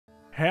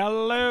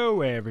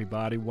Hello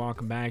everybody,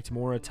 welcome back to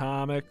more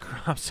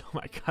Atomicrops. Oh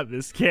my god,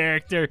 this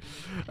character.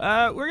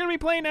 We're going to be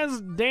playing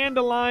as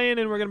Dandelion,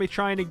 and we're going to be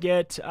trying to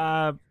get,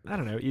 I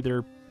don't know,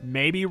 either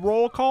maybe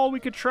roll call we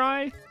could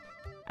try.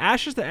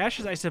 Ashes to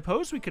Ashes, I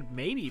suppose we could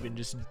maybe even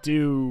just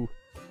do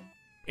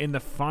in the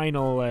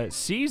final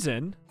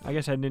season. I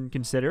guess I didn't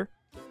consider.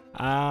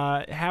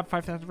 Have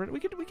 5,000,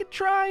 we could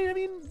try. I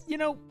mean, you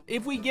know,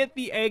 if we get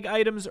the egg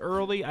items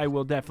early, I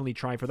will definitely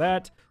try for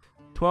that.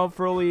 12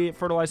 fully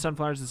fertilized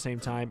sunflowers at the same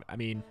time. I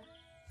mean,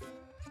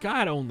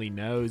 God only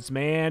knows,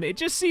 man. It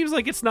just seems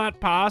like it's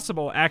not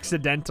possible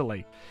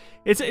accidentally.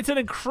 It's an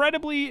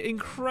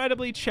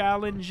incredibly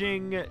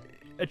challenging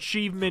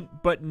achievement,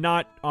 but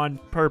not on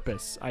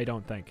purpose, I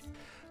don't think.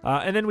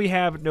 And then we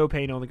have no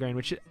pain on the grain,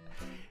 which,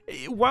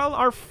 while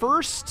our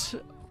first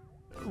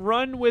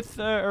run with,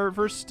 our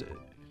first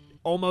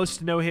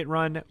almost no-hit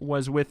run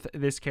was with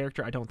this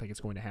character, I don't think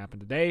it's going to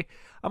happen today.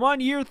 I'm on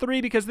year 3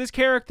 because this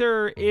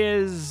character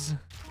is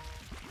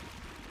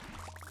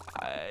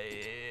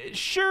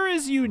sure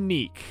is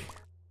unique.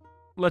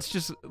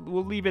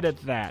 We'll leave it at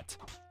that.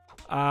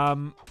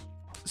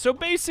 So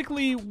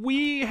basically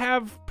we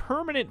have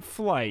permanent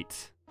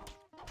flight,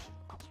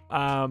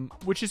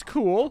 which is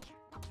cool.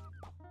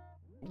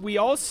 We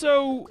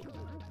also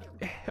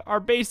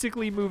are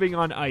basically moving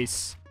on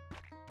ice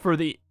for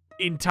the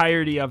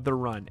entirety of the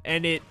run,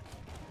 and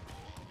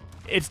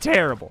it's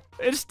terrible.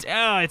 It's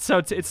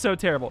so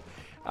terrible.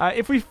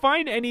 If we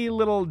find any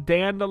little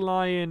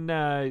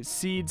dandelion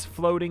seeds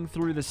floating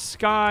through the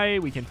sky,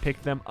 we can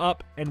pick them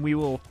up, and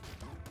we'll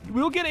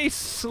get a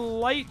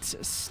slight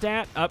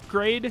stat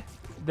upgrade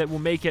that will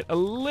make it a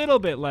little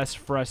bit less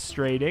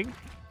frustrating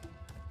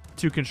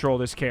to control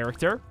this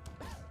character.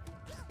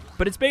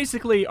 But it's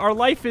basically, our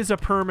life is a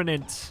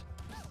permanent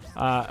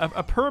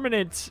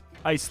permanent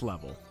ice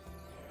level.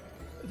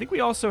 I think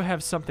we also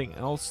have something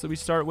else that we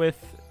start with.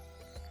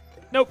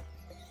 Nope.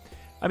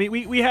 I mean,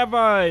 we have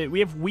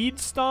weed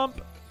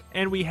stomp,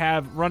 and we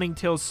have running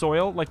till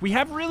soil. Like, we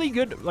have really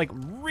good, like,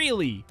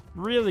 really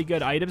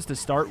good items to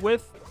start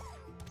with.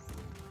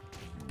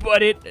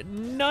 But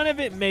none of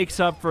it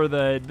makes up for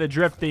the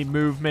drifting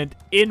movement,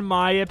 in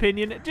my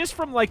opinion. Just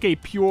from like a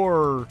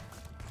pure,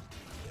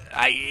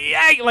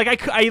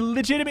 I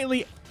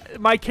legitimately,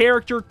 my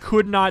character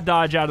could not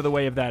dodge out of the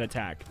way of that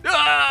attack.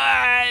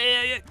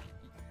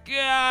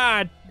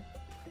 God.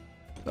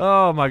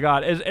 Oh my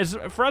god. As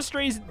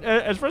frustrating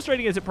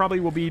as it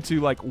probably will be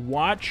to like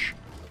watch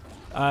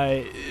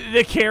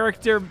the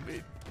character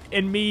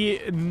and me,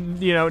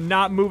 you know,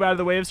 not move out of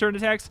the way of certain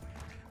attacks,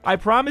 I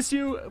promise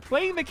you,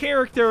 playing the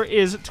character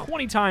is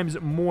 20 times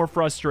more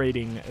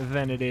frustrating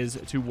than it is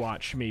to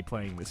watch me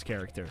playing this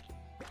character.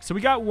 So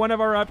we got one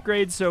of our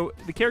upgrades, so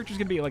the character's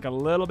gonna be like a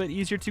little bit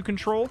easier to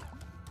control.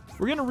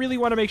 We're going to really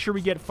want to make sure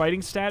we get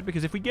fighting stat,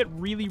 because if we get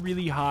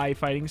really high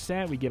fighting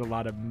stat, we get a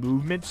lot of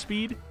movement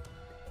speed.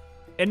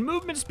 And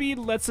movement speed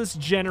lets us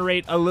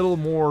generate a little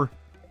more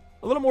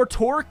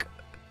torque.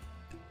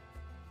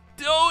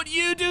 Don't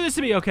you do this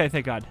to me. Okay,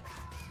 thank God.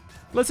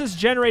 Lets us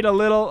generate a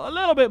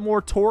little bit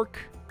more torque.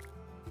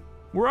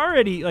 We're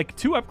already, like,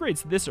 2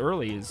 upgrades this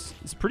early is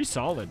pretty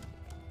solid.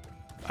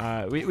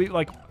 We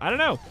like, I don't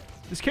know.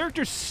 This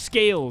character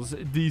scales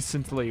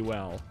decently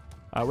well.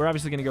 We're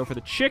obviously going to go for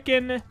the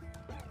chicken.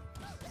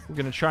 We're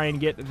going to try and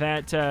get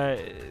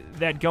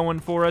that going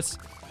for us.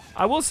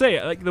 I will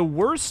say, like, the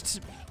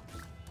worst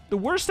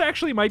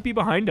actually might be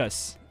behind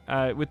us,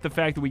 with the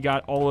fact that we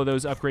got all of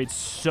those upgrades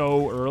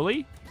so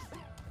early.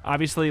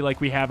 Obviously, like,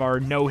 we have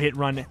our no-hit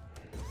run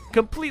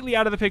completely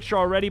out of the picture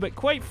already, but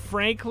quite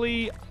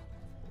frankly,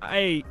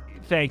 I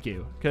thank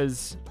you,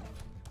 because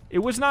it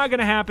was not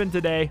going to happen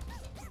today.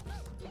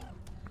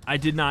 I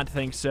did not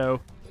think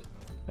so.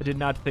 I did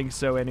not think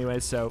so anyway,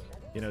 so,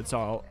 you know, it's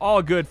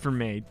all good for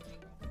me.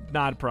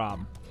 Not a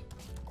problem.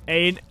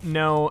 Ain't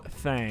no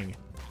thing.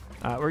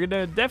 We're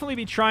gonna definitely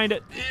be trying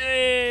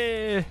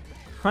to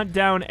hunt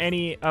down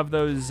any of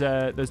those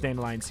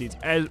dandelion seeds.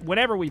 As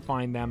whenever we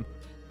find them,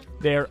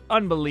 they're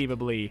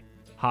unbelievably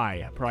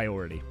high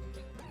priority.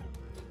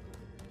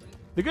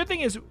 The good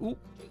thing is,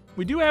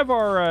 we do have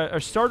our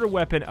starter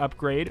weapon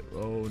upgrade.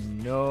 Oh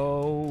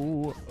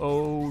no!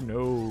 Oh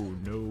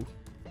no!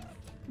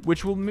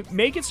 Which will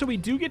make it so we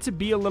do get to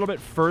be a little bit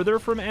further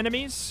from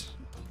enemies,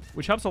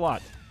 which helps a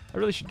lot. I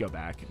really should go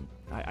back.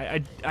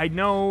 I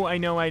know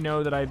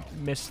that I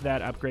missed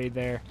that upgrade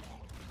there.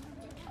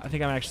 I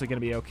think I'm actually going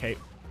to be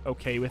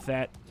okay with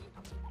that.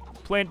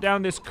 Plant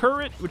down this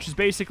turret, which is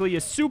basically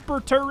a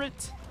super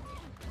turret,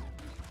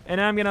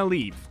 and I'm going to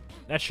leave.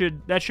 That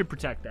should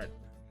protect that.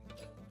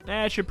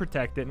 That should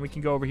protect it, and we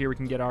can go over here. We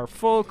can get our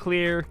full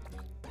clear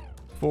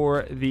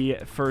for the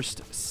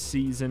first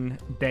season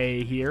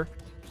day here.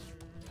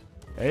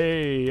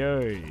 Hey.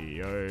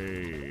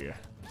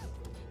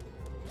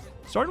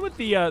 Starting with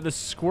the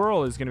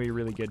squirrel is going to be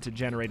really good to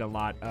generate a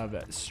lot of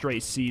stray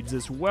seeds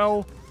as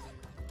well.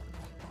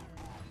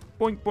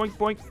 Boink, boink,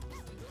 boink.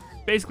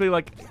 Basically,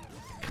 like,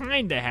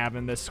 kind of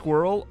having the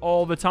squirrel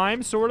all the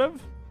time, sort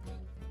of.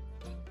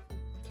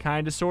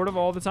 Kind of, sort of,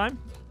 all the time.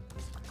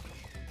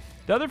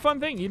 The other fun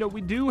thing, you know,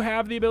 we do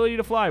have the ability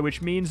to fly,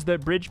 which means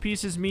that bridge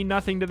pieces mean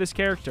nothing to this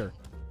character.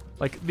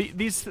 Like,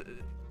 these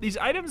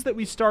items that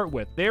we start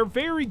with, they're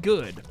very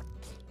good.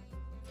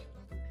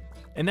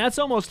 And that's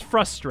almost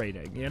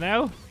frustrating, you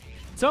know?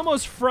 It's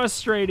almost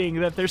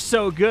frustrating that they're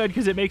so good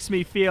because it makes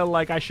me feel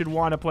like I should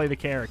want to play the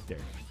character.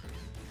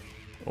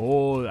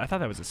 Oh, I thought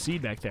that was a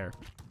seed back there.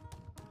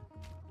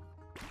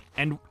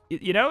 And,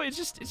 you know,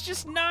 it's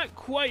just not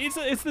quite,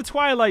 it's the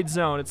Twilight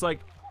Zone. It's like,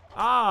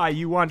 ah,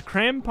 you want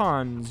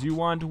crampons, you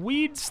want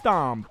weed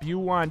stomp, you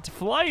want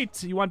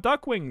flight, you want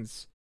duck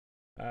wings.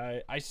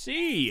 I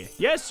see.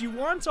 Yes, you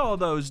want all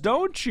those,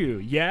 don't you?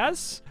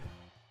 Yes?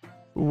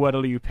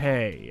 What'll you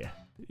pay?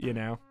 You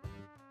know?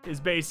 Is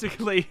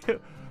basically,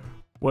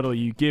 what'll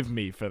you give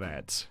me for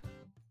that?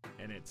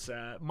 And it's,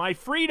 my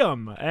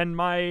freedom and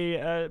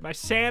my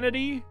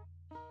sanity,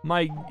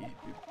 my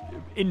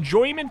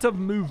enjoyment of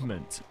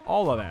movement,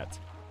 all of that.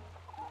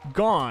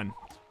 Gone.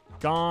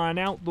 Gone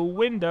out the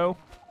window.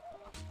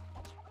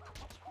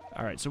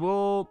 All right, so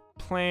we'll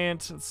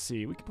plant, let's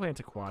see, we can plant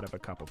a quad of a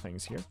couple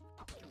things here.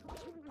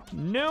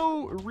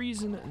 No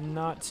reason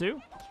not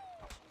to.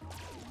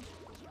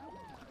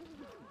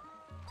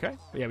 Okay,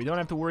 but yeah, we don't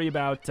have to worry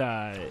about,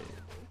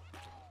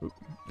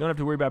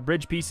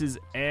 bridge pieces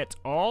at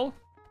all.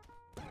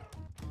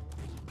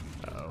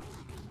 Uh-oh.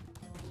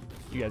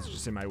 You guys are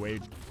just in my way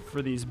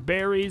for these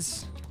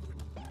berries.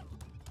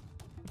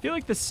 I feel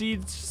like the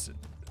seeds,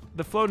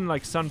 the floating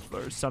like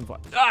sunflower.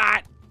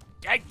 Ah!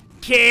 I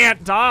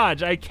can't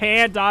dodge. I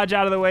can't dodge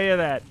out of the way of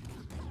that.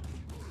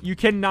 You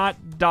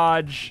cannot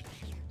dodge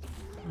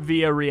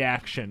via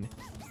reaction.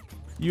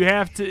 You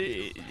have to,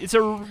 it's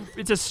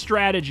a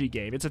strategy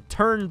game. It's a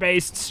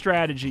turn-based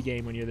strategy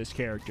game when you're this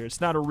character. It's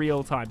not a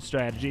real-time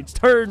strategy. It's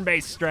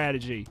turn-based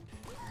strategy.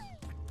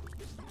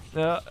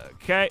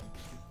 Okay.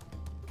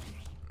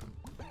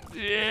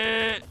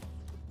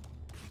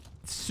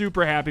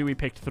 Super happy we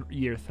picked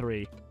year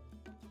 3.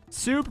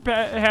 Super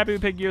happy we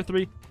picked year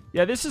 3.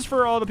 Yeah, this is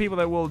for all the people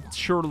that will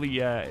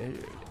surely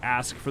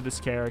ask for this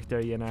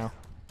character, you know.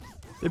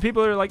 The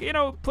people that are like, you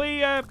know, play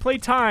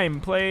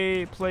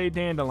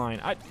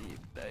Dandelion.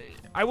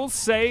 I will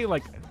say,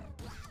 like,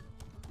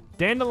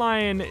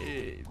 Dandelion,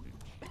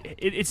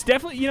 it's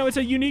definitely, you know, it's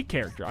a unique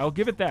character. I'll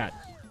give it that.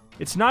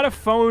 It's not a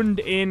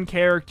phoned-in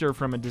character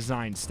from a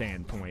design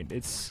standpoint.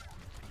 It's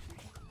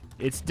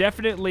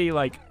definitely,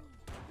 like,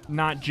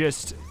 not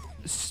just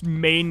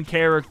main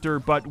character,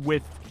 but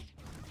with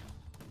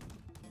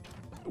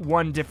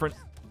one different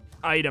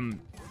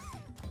item.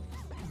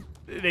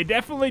 They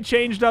definitely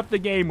changed up the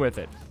game with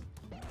it.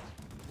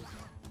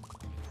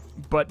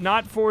 But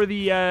not for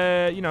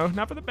the, you know,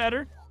 not for the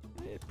better.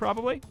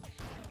 Probably.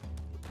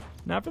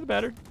 Not for the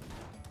better.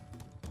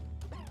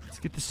 Let's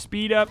get the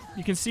speed up.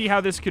 You can see how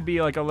this could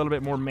be, like, a little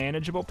bit more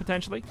manageable,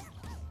 potentially.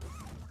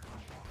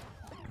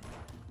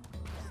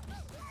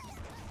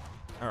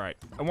 Alright.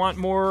 I want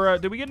more,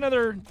 did we get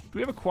another, do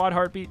we have a quad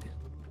heartbeat?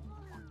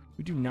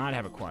 We do not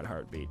have a quad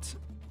heartbeat.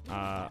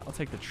 I'll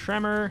take the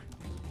tremor.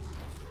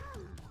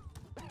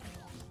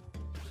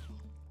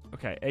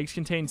 Okay, eggs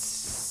contain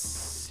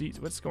seeds.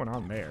 What's going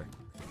on there?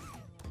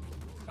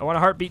 I want a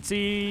heartbeat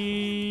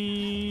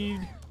seed.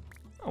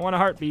 I want a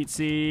heartbeat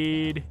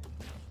seed.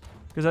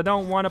 Because I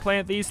don't want to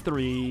plant these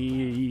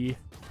 3.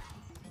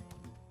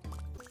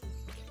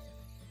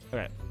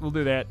 Okay, we'll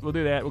do that. We'll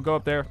do that. We'll go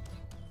up there.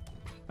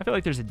 I feel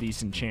like there's a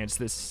decent chance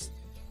this...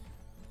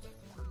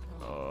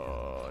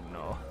 Oh,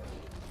 no.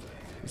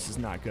 This is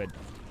not good.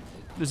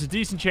 There's a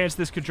decent chance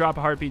this could drop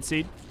a heartbeat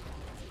seed.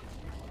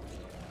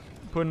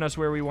 Putting us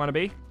where we want to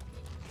be.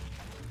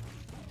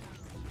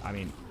 I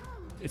mean,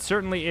 it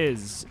certainly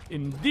is.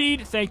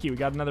 Indeed. Thank you. We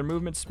got another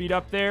movement speed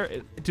up there.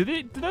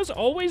 Do those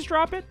always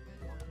drop it?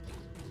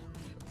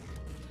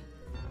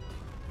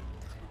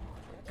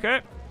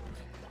 Okay.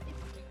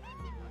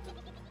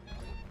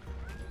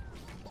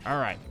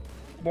 All right.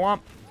 Womp.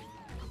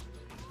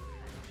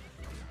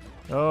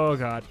 Oh,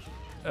 God.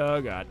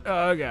 Oh, God.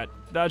 Oh, God.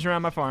 Dodge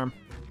around my farm.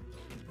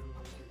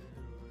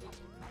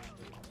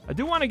 I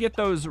do want to get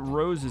those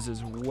roses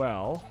as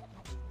well.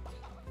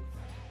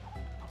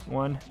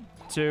 1,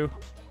 2,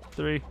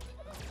 3,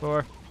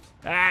 4.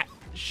 Ah!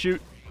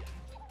 Shoot.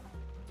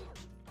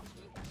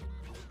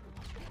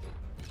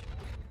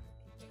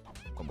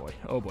 Oh, boy.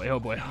 Oh, boy. Oh,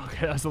 boy.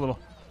 Okay, that's a little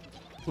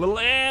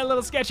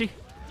sketchy.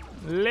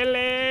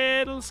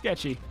 Little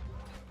sketchy.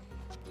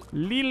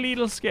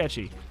 Little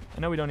sketchy. I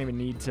know we don't even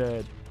need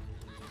to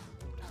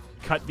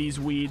cut these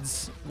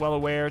weeds. Well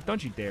aware.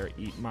 Don't you dare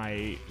eat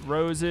my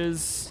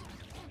roses.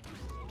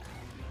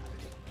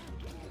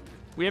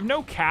 We have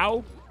no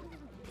cow.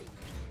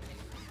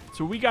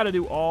 So we got to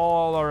do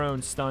all our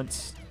own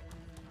stunts.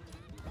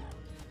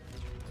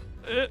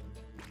 Come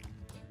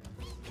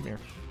here.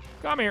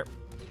 Come here.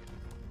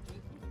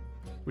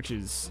 Which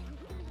is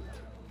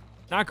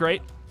not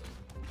great.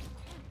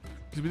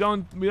 Because we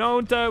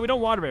don't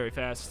water very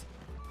fast.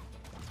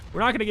 We're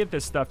not going to get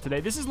this stuff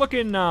today. This is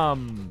looking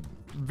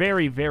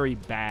very, very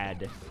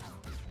bad.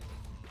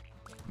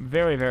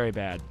 Very, very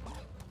bad.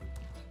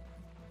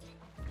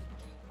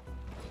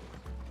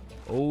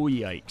 Oh,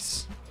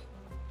 yikes.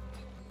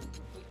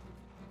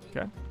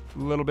 Okay. A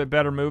little bit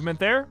better movement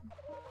there.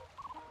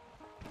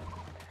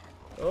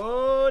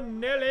 Oh,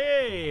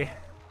 Nelly.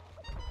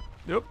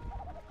 Nope.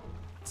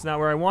 It's not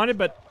where I wanted,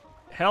 but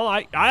hell,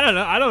 I don't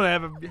know. I don't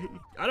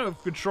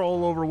have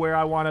control over where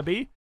I want to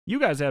be. You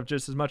guys have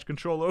just as much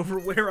control over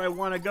where I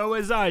want to go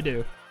as I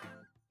do.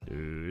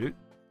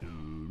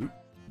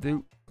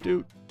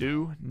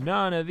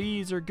 None of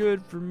these are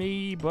good for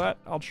me, but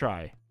I'll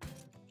try.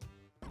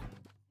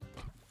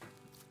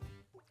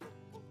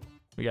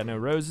 We got no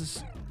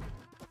roses.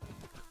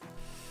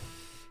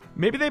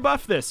 Maybe they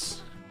buffed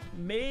this.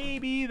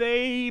 Maybe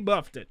they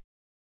buffed it.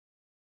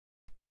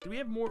 Do we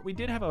have more? We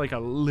did have like a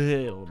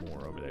little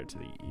more over there to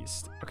the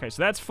east. Okay,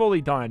 so that's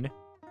fully done.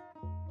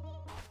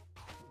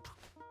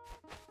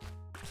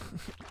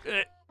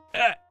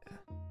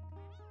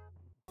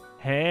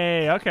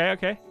 Hey,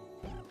 okay.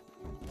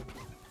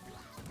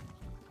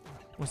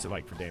 What's it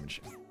like for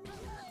damage?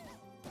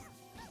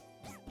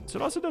 So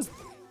it also does...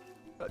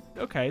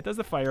 okay, it does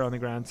the fire on the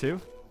ground too.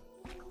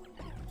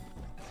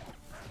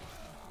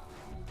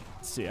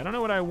 Let's see, I don't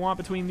know what I want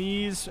between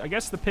these. I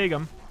guess the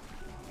pig'em.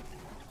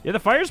 Yeah, the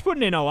fire's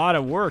putting in a lot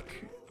of work.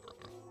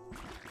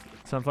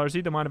 Sunflower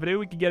seed, don't mind if I do.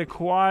 We could get a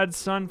quad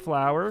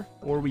sunflower,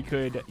 or we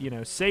could, you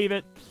know, save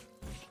it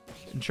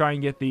and try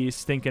and get the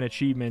stinking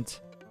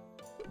achievement.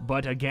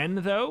 But again,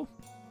 though,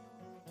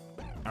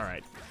 all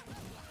right.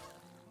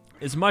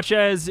 As much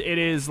as it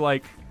is,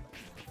 like,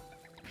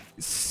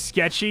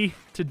 sketchy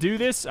to do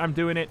this, I'm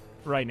doing it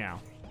right now.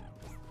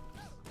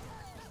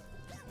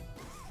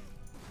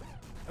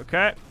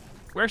 Okay.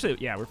 We're actually,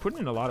 yeah, we're putting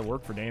in a lot of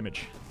work for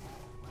damage.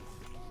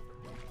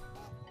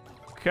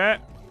 Okay.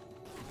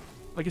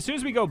 Like, as soon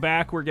as we go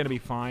back, we're going to be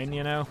fine,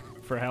 you know,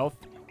 for health.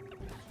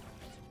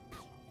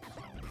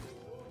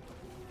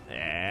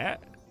 Yeah.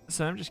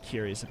 So I'm just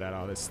curious about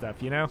all this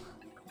stuff, you know?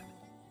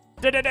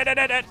 Dead.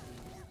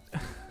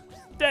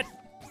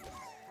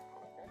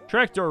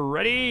 Tractor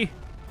ready.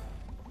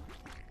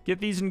 Get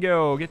these and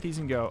go. Get these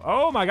and go.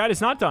 Oh my god, it's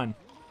not done.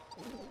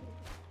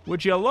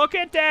 Would you look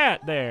at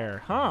that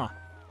there, huh?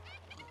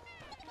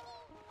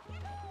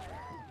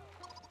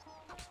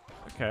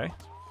 Okay.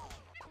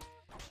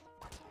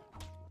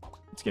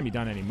 It's gonna be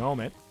done any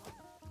moment.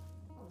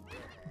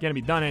 Gonna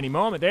be done any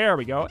moment. There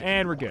we go.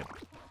 And we're good.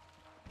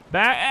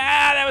 Back.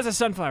 Ah, that was a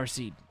sunflower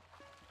seed.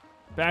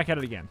 Back at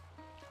it again.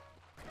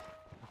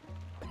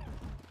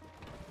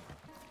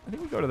 I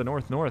think we go to the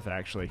north,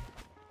 actually.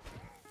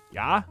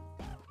 Yeah?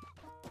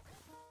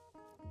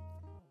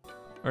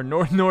 Or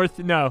north.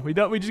 No, we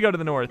don't. We just go to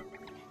the north.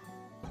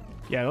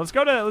 Yeah, let's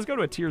go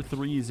to a tier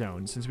 3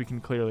 zone, since we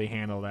can clearly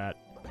handle that.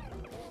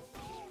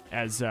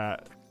 As the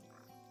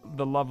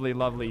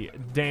lovely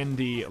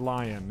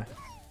dandelion.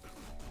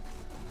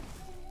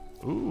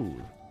 Ooh.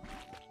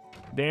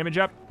 Damage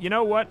up. You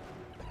know what?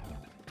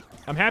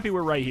 I'm happy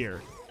we're right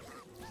here.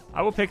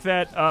 I will pick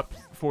that up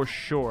for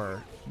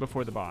sure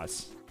before the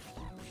boss.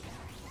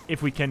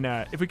 If we can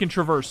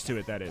traverse to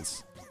it, that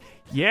is.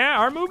 Yeah,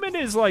 our movement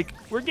is like,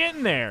 we're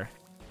getting there.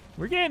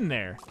 We're getting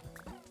there.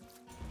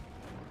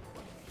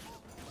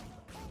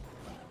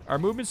 Our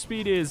movement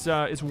speed is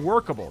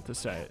workable, to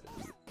say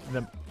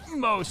the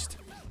most.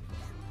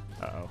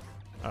 Uh-oh.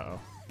 Uh-oh.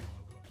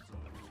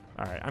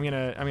 All right, I'm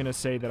gonna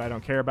say that I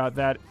don't care about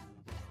that.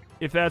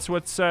 If that's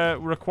what's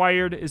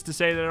required, is to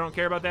say that I don't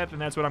care about that, then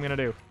that's what I'm gonna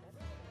do.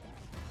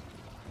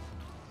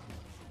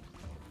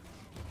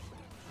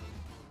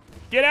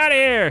 Get out of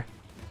here!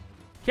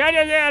 Get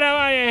out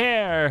of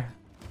here!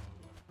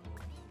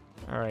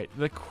 All right,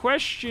 the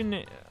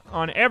question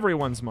on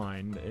everyone's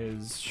mind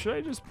is, should I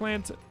just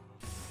plant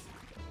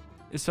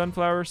a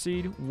sunflower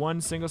seed?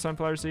 One single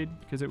sunflower seed?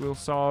 Because it will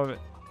solve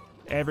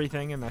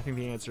everything, and I think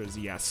the answer is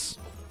yes.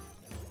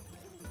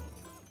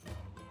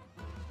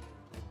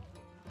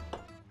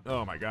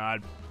 Oh my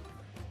god.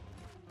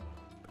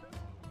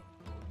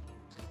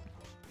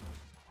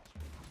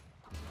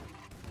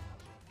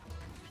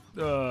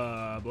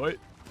 Boy.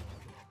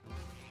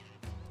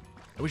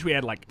 I wish we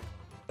had, like,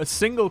 a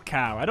single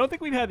cow. I don't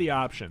think we've had the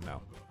option,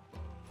 though.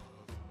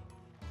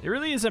 It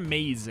really is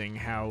amazing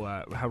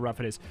how rough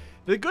it is.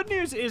 The good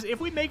news is, if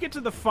we make it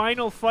to the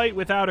final fight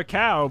without a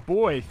cow,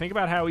 boy, think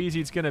about how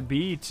easy it's going to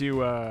be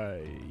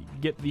to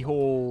get the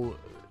whole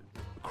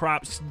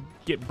crops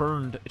get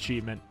burned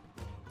achievement.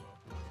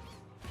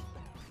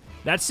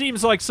 That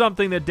seems like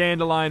something that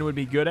Dandelion would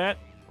be good at.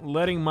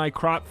 Letting my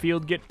crop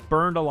field get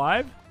burned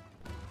alive.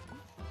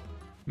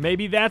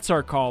 Maybe that's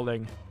our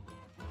calling.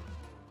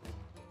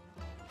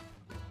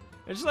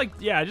 I just like,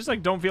 yeah, I just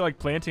like don't feel like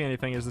planting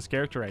anything as this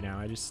character right now.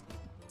 It's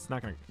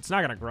not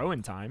gonna grow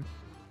in time.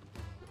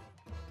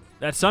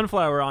 That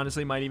sunflower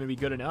honestly might even be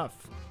good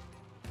enough.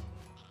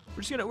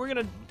 We're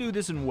gonna do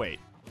this and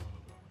wait.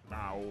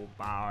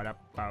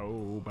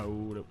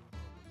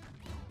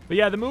 But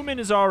yeah, the movement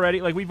is already,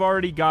 like, we've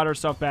already got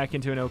ourselves back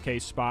into an okay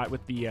spot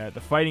with the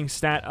fighting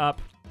stat up.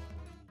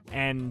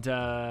 And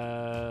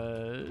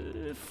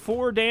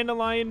 4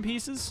 dandelion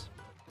pieces.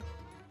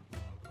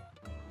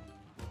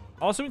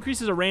 Also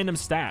increases a random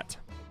stat.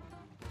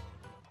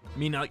 I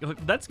mean,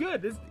 like, that's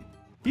good.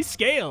 He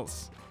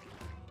scales.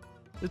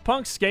 This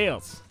punk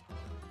scales.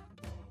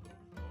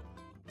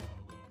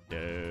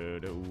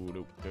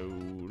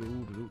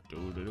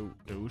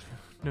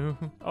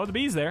 Oh, the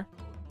bee's there.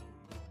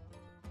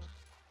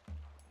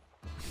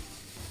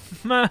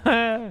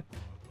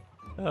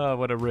 Oh,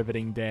 what a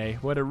riveting day.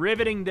 What a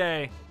riveting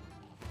day.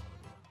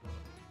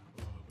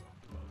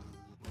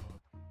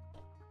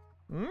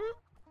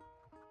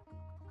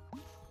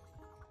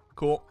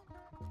 Cool.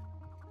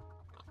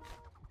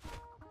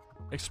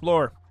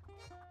 Explore.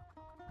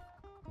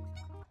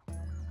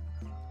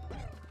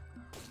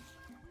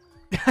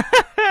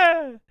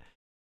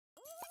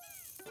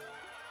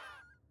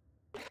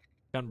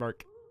 Gun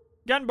bark.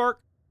 Gun bark.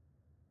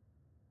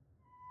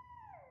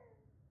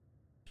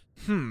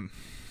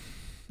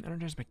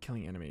 Energized by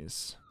killing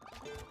enemies.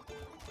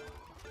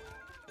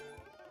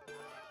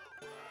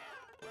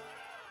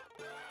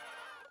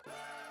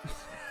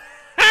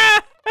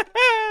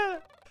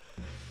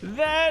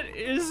 That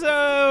is,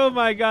 oh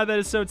my god, that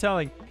is so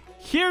telling.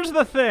 Here's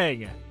the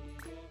thing.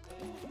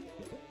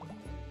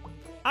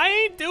 I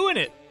ain't doing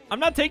it. I'm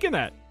not taking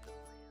that.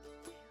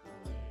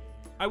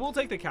 I will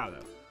take the cow,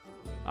 though.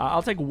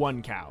 I'll take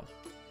one cow.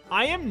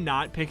 I am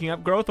not picking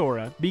up Growth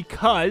Aura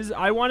because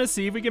I want to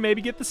see if we can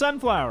maybe get the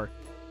sunflower.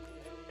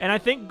 And I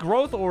think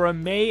Growth Aura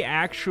may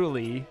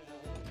actually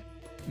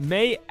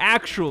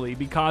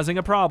be causing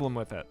a problem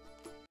with it.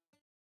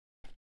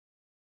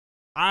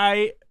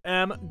 I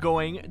am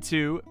going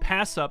to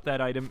pass up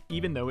that item,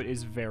 even though it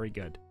is very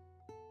good.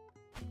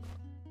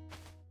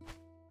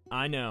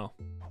 I know.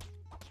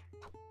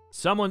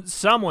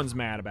 Someone's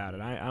mad about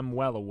it. I'm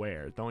well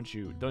aware. Don't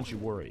you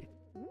worry.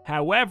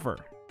 However,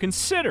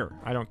 consider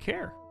I don't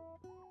care.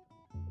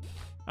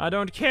 I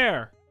don't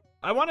care.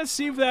 I want to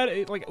see if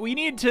that, like, we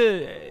need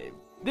to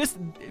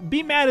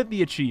be mad at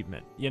the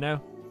achievement, you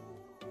know?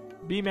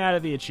 Be mad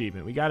at the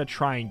achievement. We got to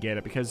try and get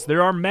it because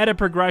there are meta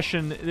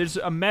progression. There's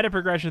a meta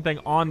progression thing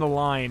on the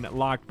line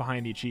locked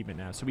behind the achievement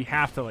now. So we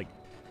have to, like,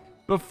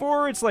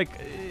 before it's like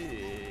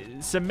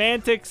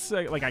semantics,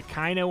 like I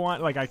kind of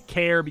want, like I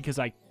care because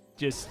I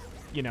just,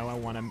 you know, I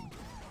want to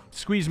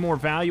squeeze more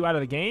value out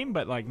of the game.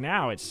 But like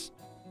now it's,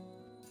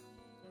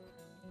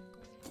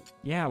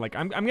 yeah, like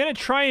I'm going to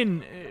try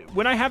and,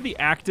 when I have the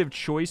active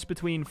choice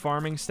between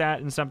farming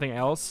stat and something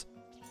else,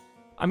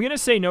 I'm going to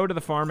say no to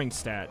the farming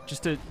stat,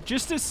 just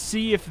to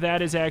see if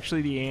that is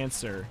actually the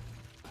answer.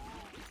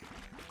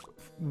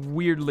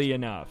 Weirdly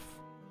enough.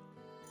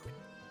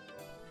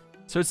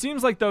 So it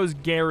seems like those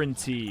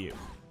guarantee,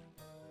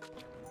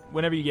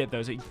 whenever you get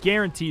those, it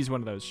guarantees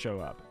one of those show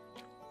up.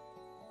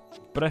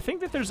 But I think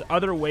that there's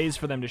other ways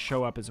for them to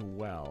show up as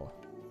well,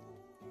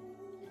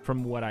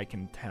 from what I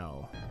can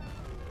tell.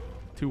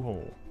 2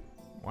 hole.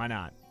 Why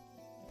not?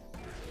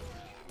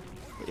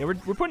 Yeah, we're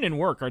putting in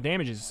work. Our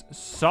damage is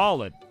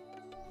solid.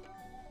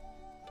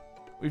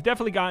 We've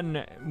definitely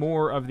gotten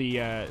more of the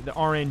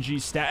RNG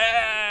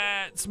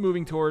stats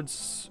moving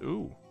towards...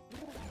 Ooh.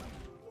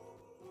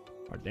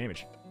 Our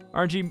damage.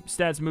 RNG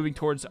stats moving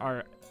towards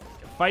our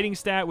fighting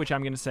stat, which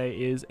I'm going to say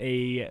is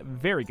a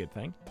very good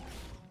thing.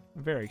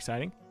 Very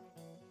exciting.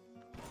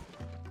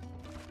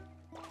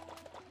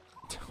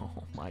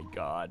 Oh my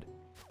god.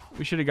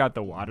 We should have got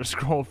the water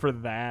scroll for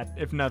that,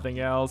 if nothing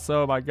else.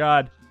 Oh my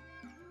god.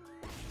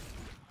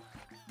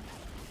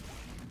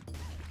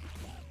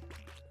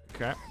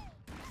 Okay.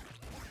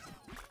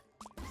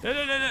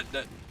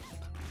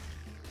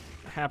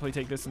 Happily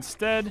take this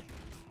instead.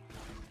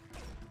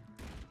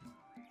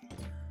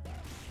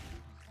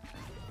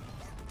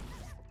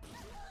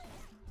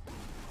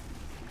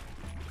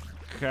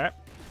 Okay.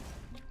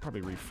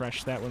 Probably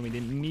refresh that when we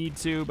didn't need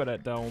to, but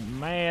it don't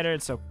matter.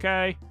 It's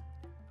okay.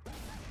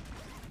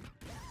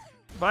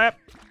 Blap.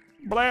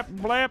 Blap,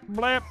 blap,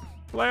 blap.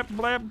 Blap,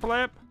 blap,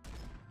 blap.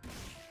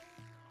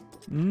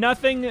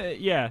 Nothing,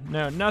 yeah,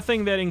 no,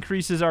 nothing that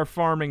increases our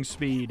farming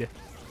speed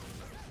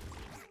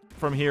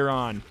from here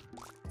on.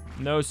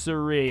 No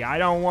siree. I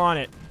don't want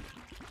it.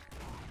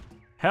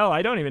 Hell,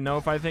 I don't even know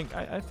if I think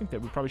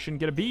that we probably shouldn't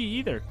get a bee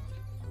either.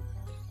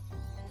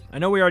 I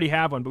know we already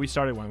have one, but we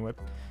started one with.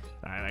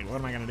 Like, what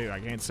am I gonna do? I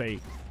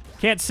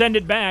can't send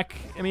it back.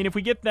 I mean, if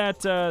we get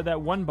that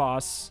that one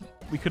boss,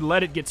 we could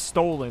let it get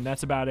stolen.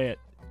 That's about it.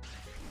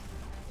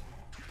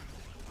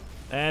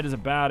 That is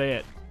about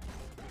it.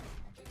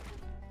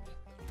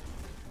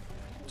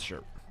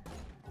 Sure.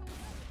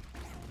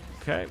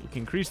 Okay, we can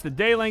increase the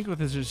day length,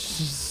 which is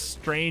just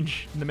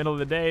strange in the middle of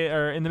the day,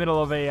 or in the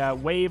middle of a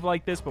wave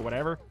like this, but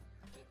whatever.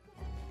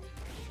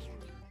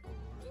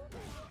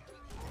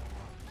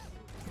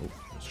 Oh,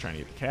 I was trying to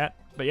get the cat.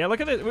 But yeah, look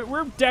at this.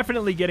 We're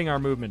definitely getting our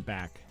movement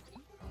back.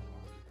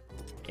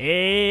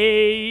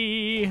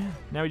 Hey!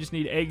 Now we just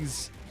need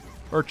eggs,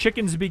 or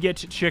chickens beget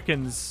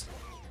chickens.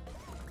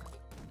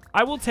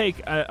 I will take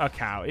a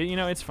cow. You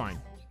know, it's fine.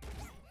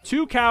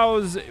 2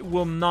 cows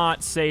will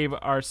not save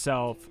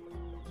ourselves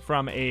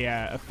from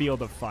a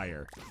field of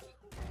fire.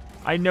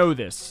 I know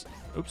this.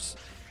 Oops.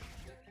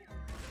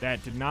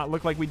 That did not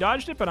look like we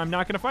dodged it, but I'm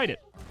not going to fight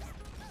it.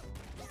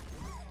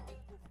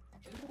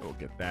 We'll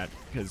get that,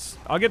 because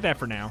I'll get that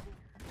for now.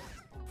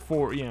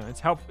 for, you know,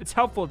 it's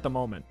helpful at the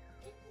moment.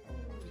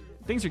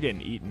 Things are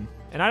getting eaten,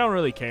 and I don't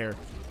really care.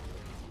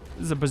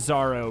 This is a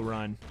bizarro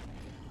run.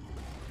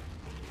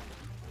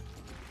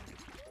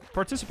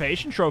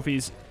 Participation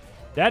trophies.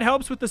 That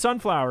helps with the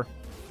sunflower.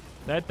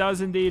 That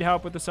does indeed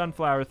help with the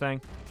sunflower thing.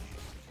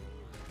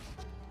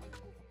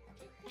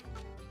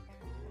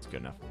 It's good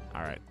enough.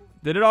 All right.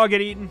 Did it all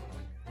get eaten?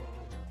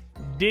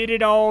 Did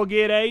it all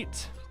get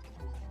ate?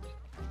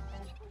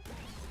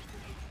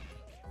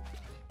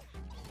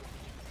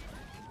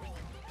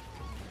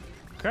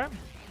 Okay.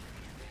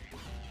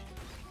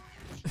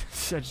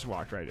 I just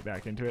walked right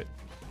back into it.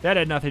 That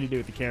had nothing to do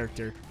with the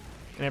character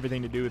and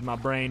everything to do with my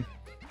brain.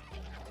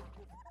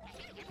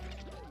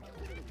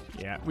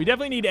 Yeah, we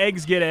definitely need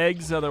eggs get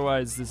eggs,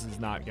 otherwise this is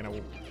not gonna...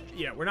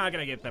 Yeah, we're not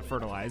gonna get that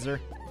fertilizer.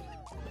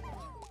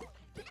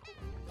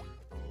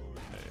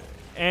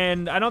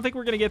 And I don't think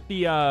we're gonna get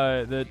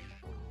the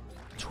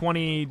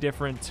 20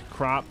 different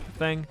crop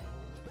thing.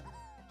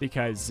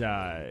 Because,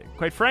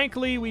 quite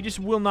frankly, we just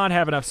will not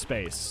have enough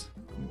space.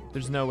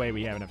 There's no way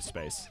we have enough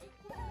space.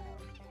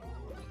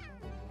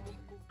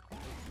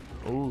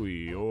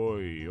 Oi,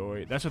 oi,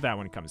 oi. That's what that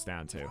one comes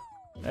down to.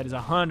 That is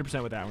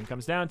 100% what that one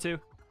comes down to.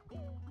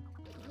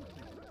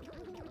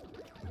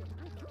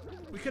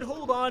 We could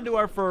hold on to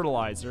our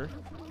fertilizer.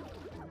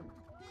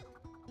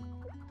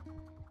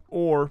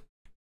 Or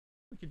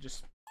we could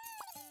just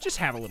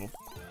have a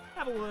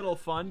little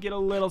fun, get a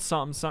little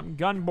something, something.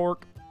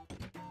 Gunbork.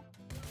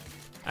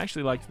 I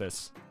actually liked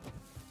this.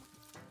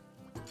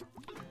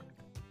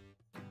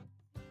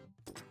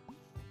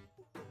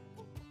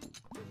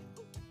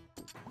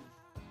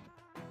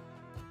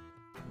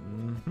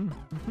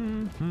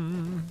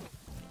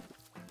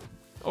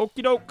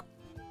 Okie doke.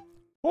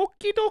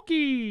 Okie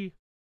dokie.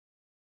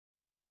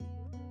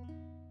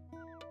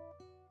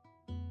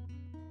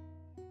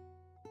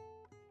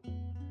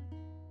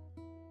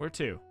 Where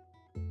to?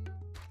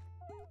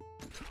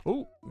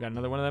 Oh, got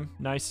another one of them.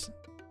 Nice.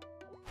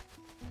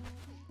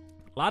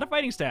 A lot of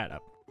fighting stat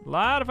up. A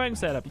lot of fighting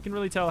stat up. You can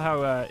really tell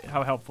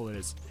how helpful it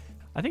is.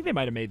 I think they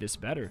might have made this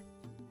better.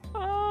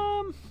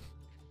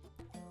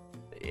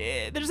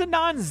 There's a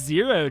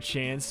non-zero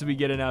chance we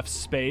get enough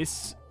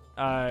space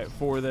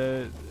for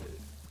the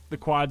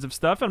quads of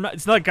stuff.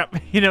 It's not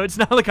like it's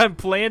not like I'm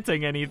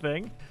planting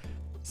anything.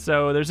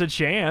 So there's a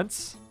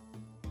chance.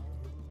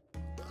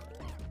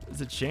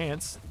 There's a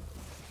chance.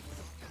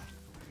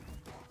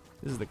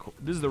 This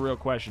is the real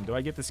question. Do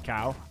I get this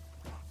cow?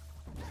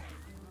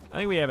 I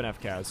think we have enough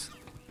cows.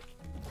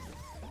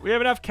 We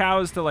have enough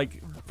cows to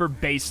for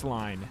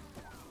baseline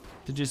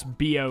to just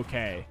be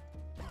okay.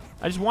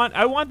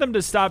 I want them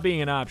to stop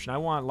being an option. I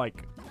want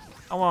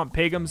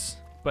pigums,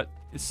 but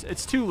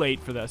it's too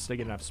late for this to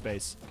get enough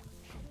space.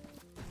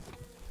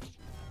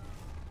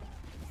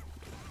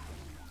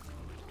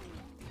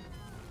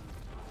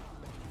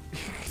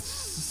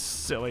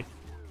 Silly.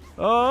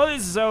 Oh,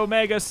 this is so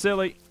mega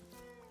silly.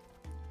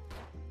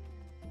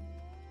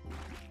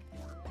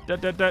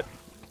 Good.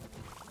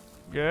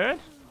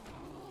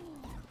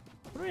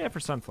 What do we have for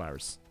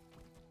sunflowers?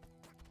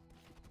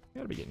 We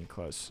gotta be getting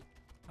close.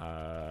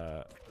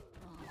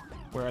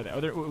 Where are they?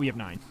 Oh, we have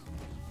 9.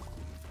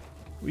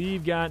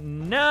 We've got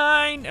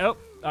 9. Oh,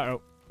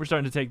 uh-oh. We're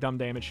starting to take dumb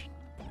damage.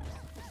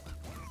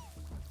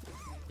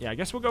 Yeah, I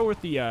guess we'll go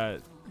with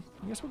the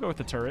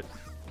turret.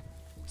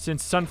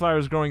 Since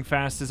sunflowers growing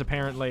fast is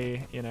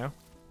apparently,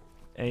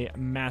 a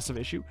massive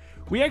issue.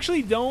 We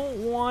actually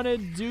don't want to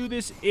do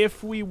this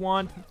if we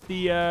want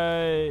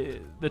the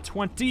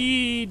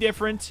 20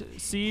 different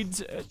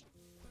seeds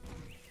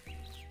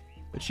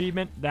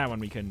achievement. That one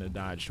we couldn't have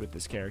dodged with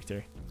this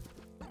character.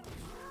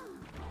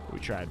 We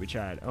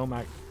tried. Oh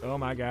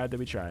my god, did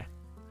we try?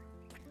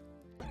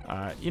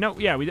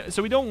 Yeah,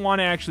 so we don't want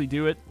to actually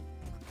do it.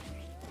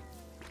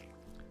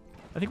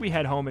 I think we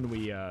head home and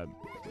we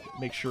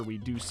make sure we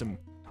do some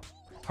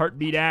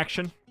heartbeat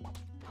action.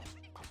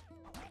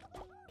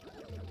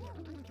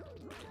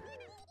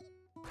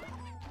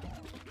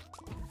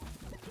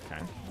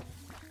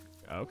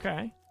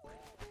 Okay.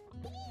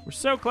 We're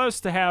so close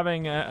to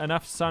having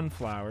enough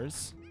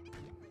sunflowers,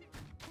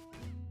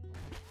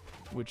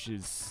 which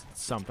is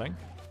something.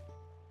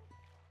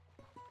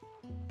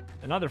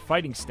 Another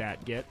fighting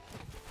stat get,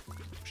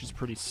 which is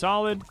pretty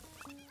solid.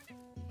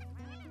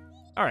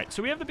 All right,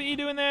 so we have the bee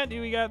doing that.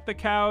 We got the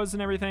cows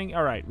and everything.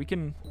 All right, we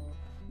can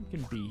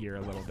be here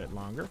a little bit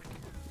longer.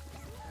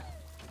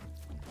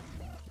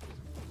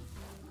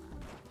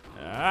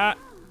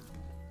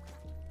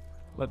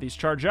 Let these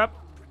charge up.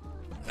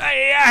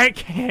 I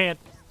can't.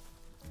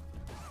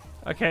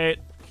 Okay.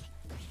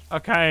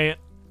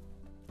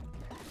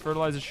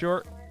 Fertilizer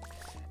short.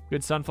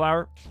 Good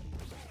sunflower.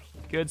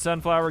 Good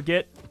sunflower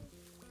get.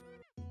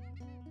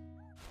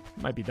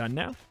 Might be done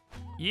now.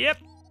 Yep.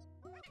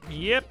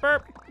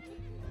 Yepper.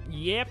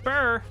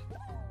 Yepper.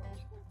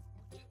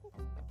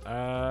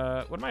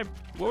 What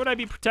would I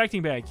be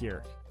protecting back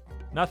here?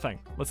 Nothing.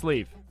 Let's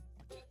leave.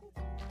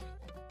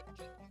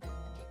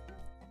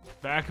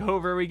 Back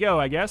over we go,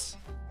 I guess.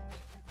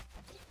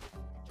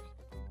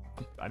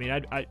 I mean,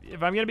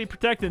 if I'm going to be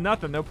protected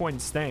nothing, no point in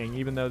staying,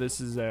 even though this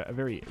is a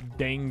very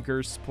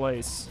dangerous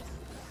place.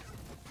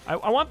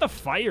 I want the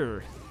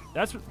fire.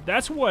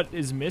 That's what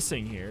is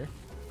missing here.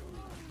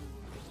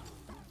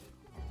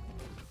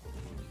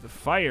 The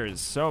fire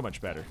is so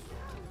much better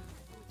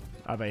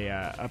of a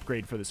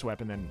upgrade for this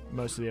weapon than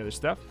most of the other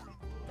stuff.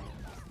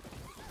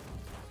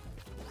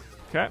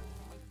 Okay.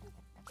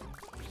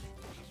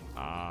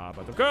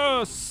 But the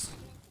ghosts.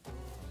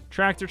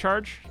 Tractor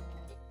charge.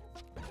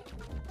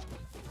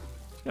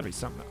 There's gotta be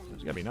something.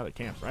 There's gotta be another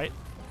camp, right?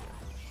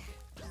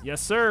 Yes,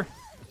 sir.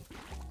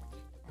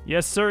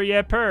 Yes, sir.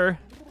 Yeah, per.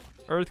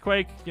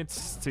 Earthquake.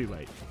 It's too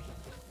late.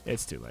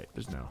 It's too late.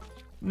 There's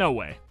no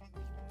way.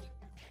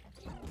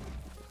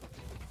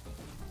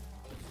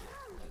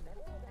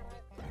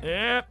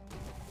 Yep.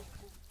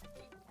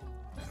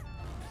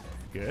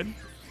 Good.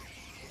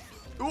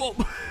 Ooh.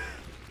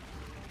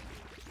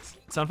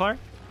 Sunflower?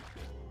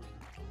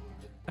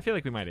 I feel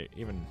like we might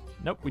even...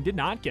 Nope, we did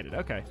not get it.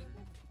 Okay.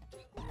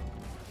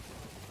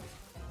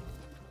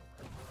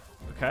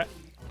 Okay.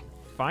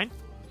 Fine.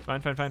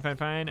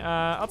 Fine.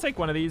 I'll take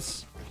one of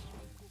these.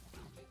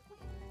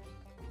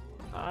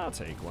 I'll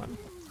take one.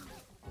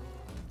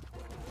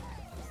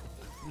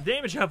 The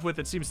damage up with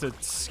it seems to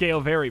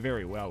scale very,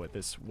 very well with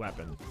this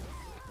weapon.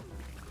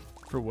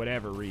 For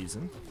whatever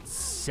reason.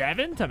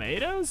 7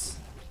 tomatoes?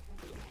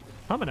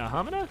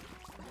 Humana.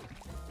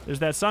 There's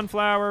that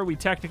sunflower. We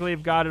technically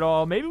have got it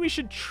all. Maybe we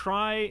should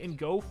try and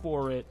go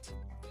for it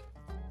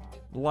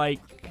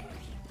like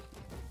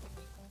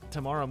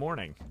tomorrow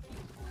morning.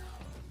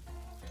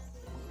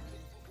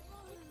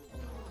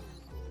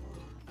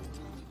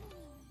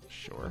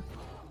 Sure.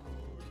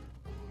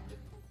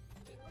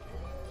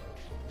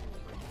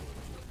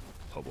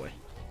 Oh boy.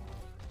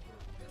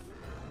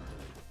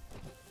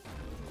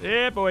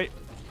 Yeah, boy.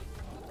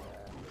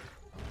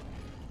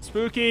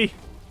 Spooky.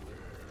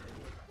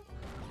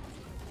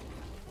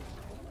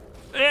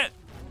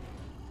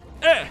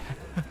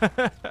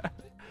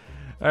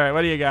 All right,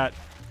 what do you got?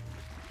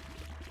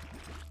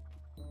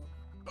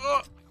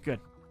 Oh, good.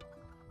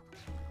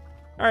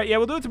 All right, yeah,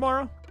 we'll do it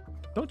tomorrow.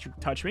 Don't you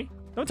touch me.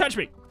 Don't touch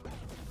me.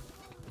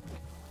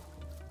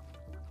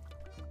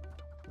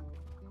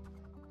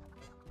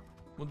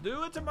 We'll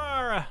do it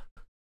tomorrow.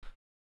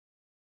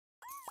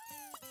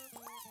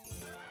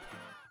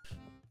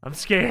 I'm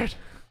scared.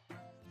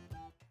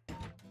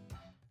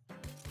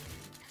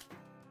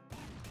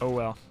 Oh,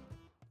 well.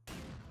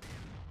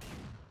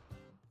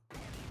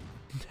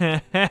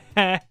 Okie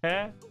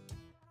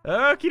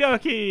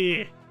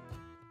dokie.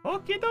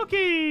 Okie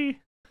dokie.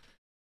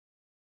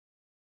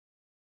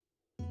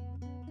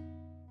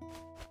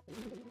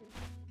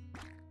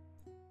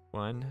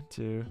 One,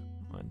 two.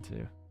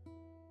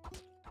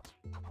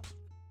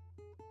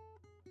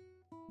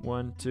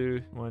 1,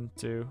 2, 1,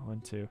 2,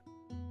 1, 2.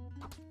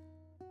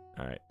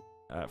 All right.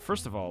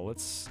 First of all,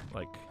 let's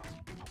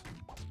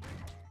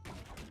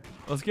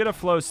get a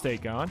flow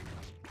state going.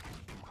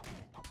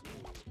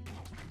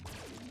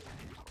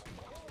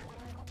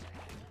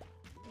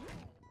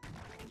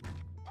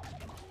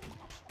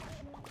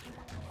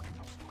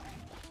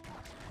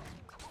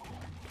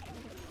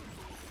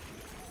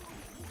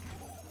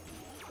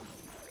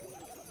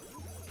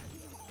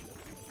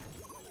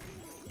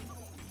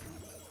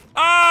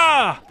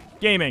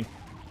 Gaming.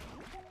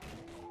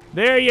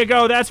 There you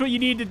go. That's what you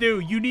need to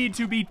do. You need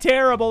to be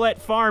terrible at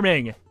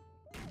farming.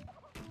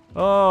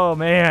 Oh,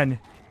 man.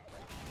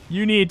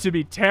 You need to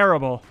be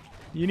terrible.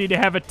 You need to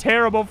have a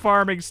terrible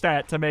farming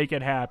stat to make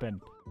it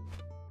happen.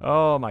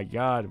 Oh, my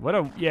God. What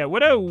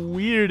a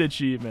weird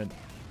achievement.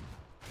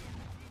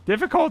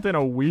 Difficult in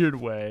a weird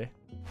way.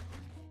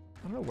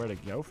 I don't know where to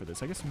go for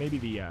this. I guess maybe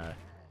the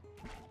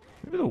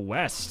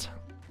west.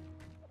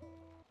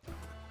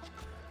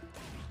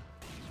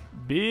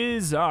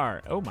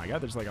 Bizarre. Oh my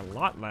God, there's like a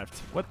lot left.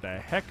 What the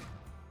heck?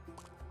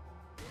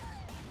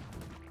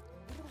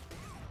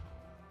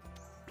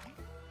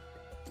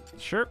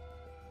 Sure.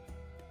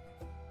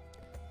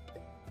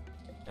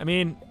 I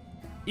mean,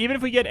 even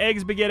if we get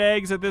eggs, beget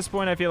eggs at this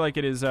point, I feel like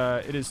it is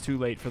too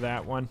late for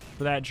that one,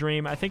 for that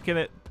dream. I think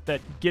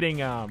that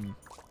getting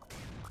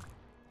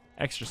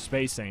extra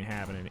space ain't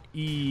happening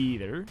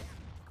either.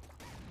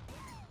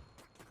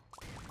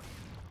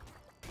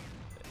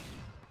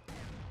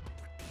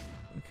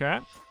 Okay.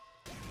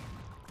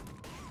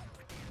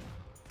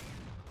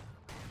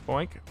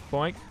 Boink,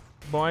 boink,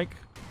 boink,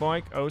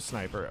 boink. Oh,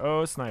 sniper.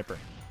 Oh, sniper.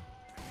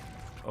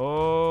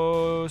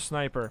 Oh,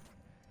 sniper.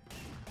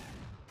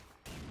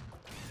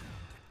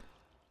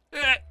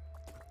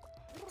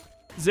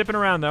 Zipping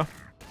around, though.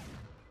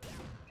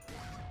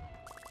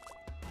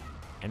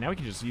 And now we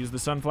can just use the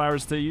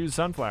sunflowers to use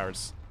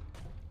sunflowers.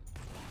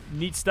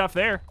 Neat stuff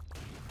there.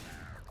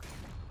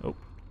 Oh.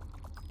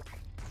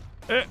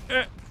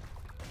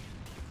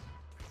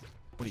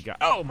 What do you got?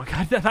 Oh my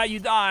God, I thought you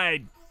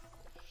died.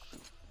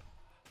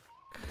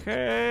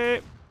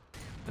 Okay.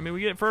 I mean,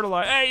 we get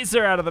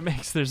fertilizer out of the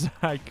mix.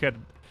 I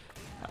couldn't.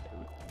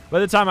 By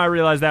the time I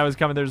realized that was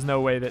coming, there's no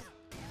way that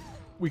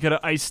we could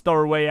have iced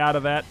our way out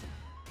of that.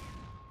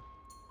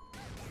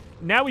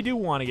 now we do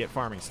want to get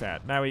farming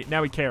stat. Now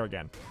we care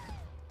again.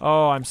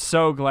 Oh, I'm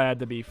so glad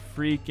to be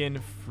freaking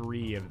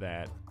free of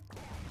that.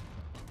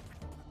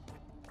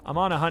 I'm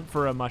on a hunt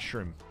for a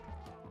mushroom.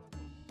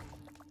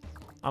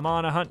 I'm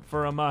on a hunt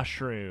for a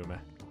mushroom.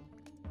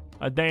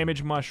 A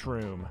damaged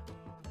mushroom.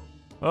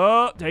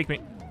 Oh, take me.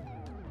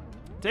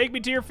 Take me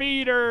to your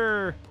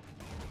feeder.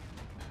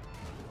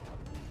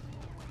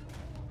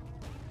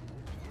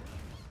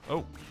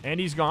 Oh, and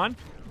he's gone.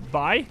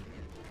 Bye.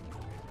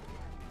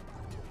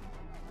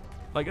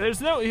 Like,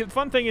 there's no... The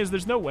fun thing is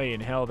there's no way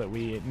in hell that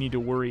we need to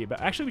worry about...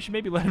 Actually, we should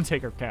maybe let him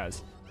take our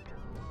cows.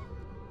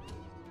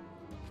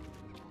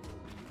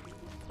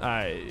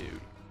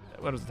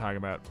 What was I talking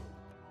about?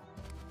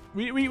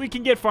 We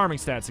can get farming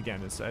stats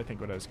again, is I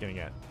think what I was getting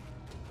at.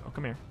 Oh,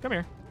 come here. Come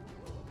here.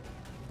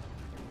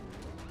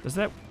 Is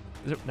it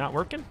not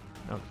working?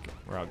 Okay,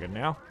 we're all good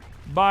now.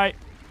 Bye.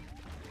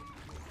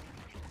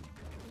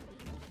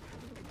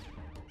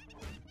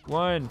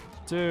 1,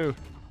 2,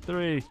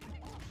 3,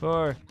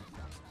 4,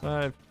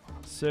 5,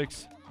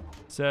 6,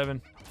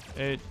 7,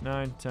 8,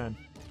 9, 10.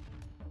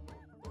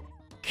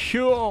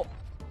 Cool.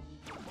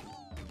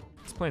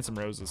 Let's plant some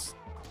roses.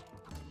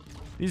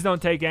 These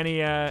don't take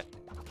any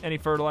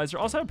fertilizer.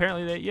 Also,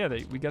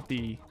 apparently, we got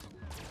the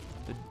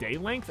day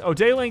length. Oh,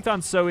 day length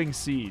on sowing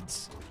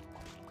seeds.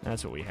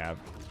 That's what we have.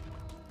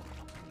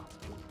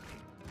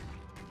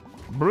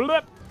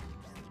 Blip.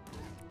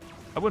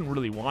 I wouldn't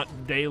really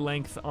want day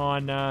length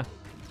on.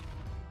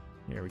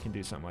 Here, we can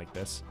do something like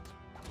this.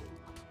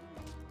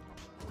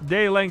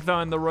 Day length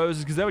on the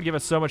roses, because that would give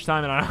us so much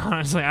time, and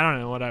honestly, I don't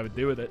know what I would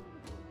do with it.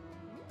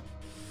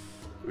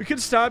 We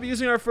could stop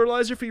using our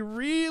fertilizer if we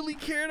really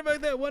cared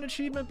about that one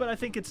achievement, but I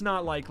think it's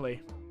not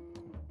likely.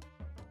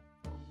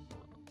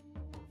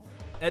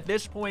 At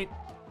this point,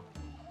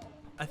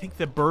 I think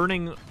the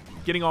burning,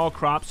 getting all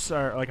crops,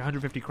 or like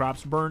 150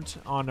 crops burnt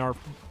on our,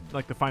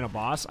 like the final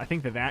boss, I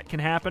think that can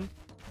happen.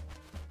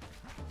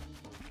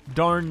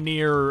 Darn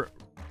near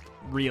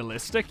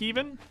realistic,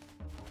 even.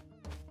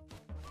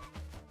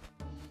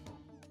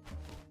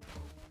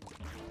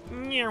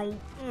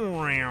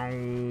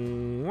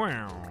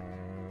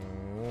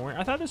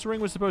 I thought this ring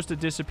was supposed to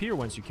disappear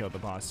once you killed the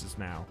bosses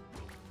now.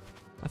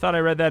 I thought I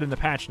read that in the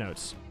patch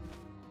notes.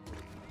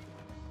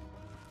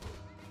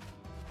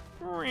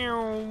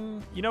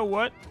 You know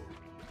what?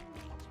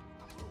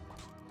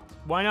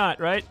 Why not,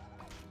 right?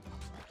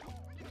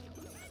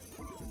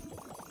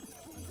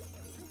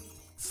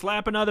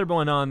 Slap another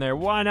one on there.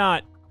 Why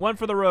not? One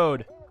for the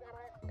road.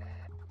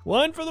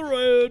 One for the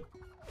road.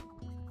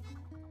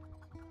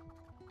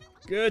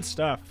 Good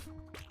stuff.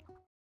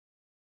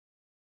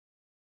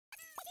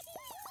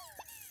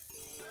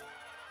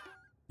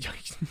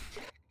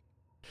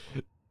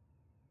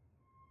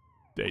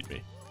 Date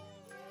me.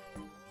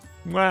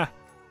 Mwah.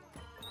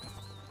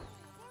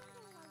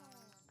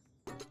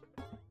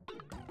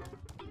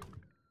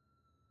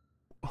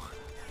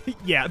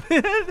 Yeah.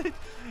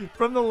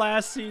 From the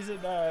last season,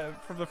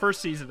 from the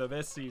first season of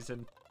this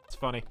season. It's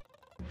funny.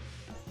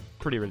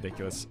 Pretty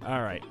ridiculous.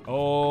 All right.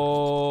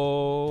 Oh,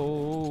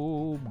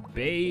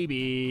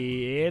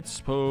 baby.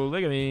 It's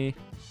polygamy.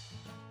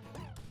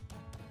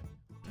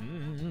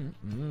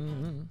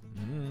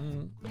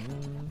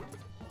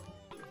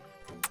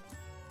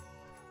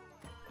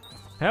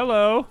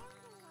 Hello.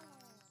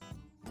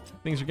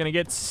 Things are gonna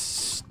get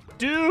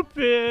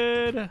stupid.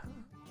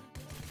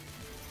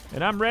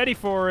 And I'm ready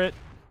for it.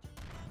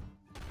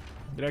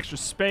 Get extra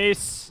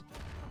space.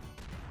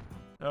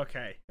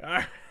 Okay. All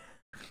right.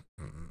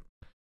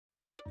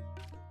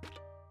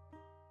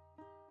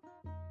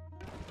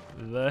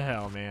 The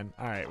hell, man.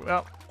 All right,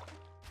 well,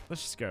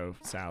 let's just go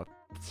south.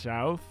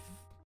 South.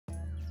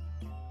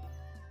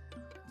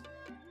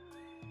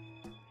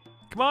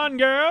 Come on,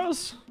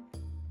 girls.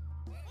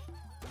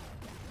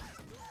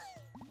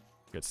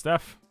 Good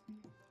stuff.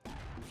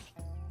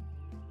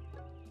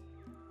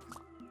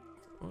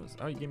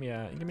 Oh, you give me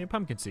a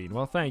pumpkin seed.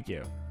 Well, thank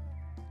you.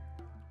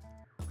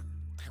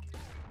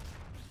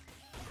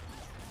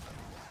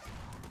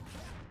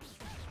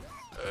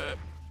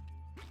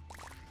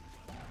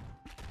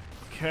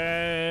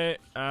 Okay.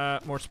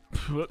 More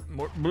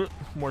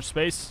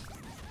space.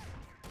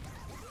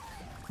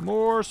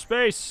 More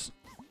space.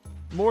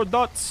 More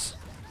dots.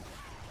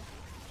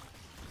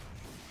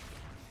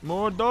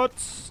 More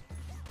dots.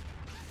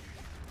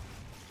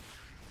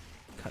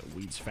 Cut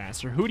weeds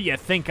faster. Who do you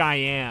think I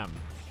am?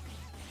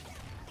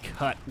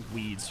 Cut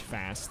weeds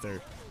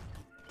faster.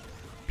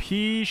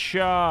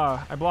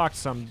 Pisha. I blocked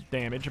some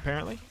damage,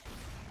 apparently.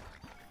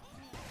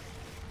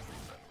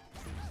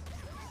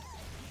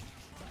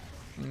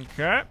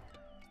 Okay.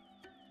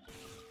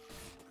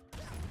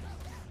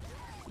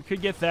 We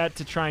could get that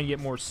to try and get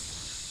more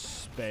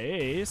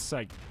space.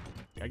 I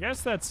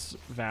guess that's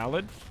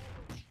valid.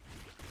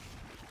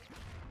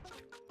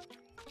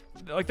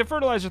 Like the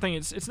fertilizer thing,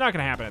 it's not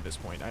gonna happen at this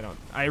point.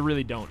 I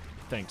really don't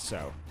think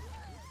so.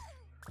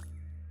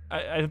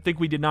 I think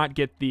we did not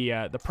get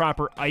the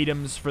proper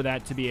items for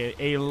that to be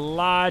a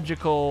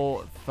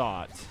logical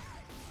thought.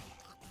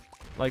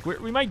 Like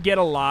we might get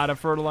a lot of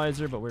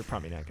fertilizer, but we're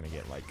probably not gonna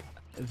get like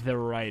the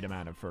right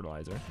amount of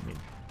fertilizer. I mean,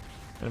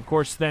 and of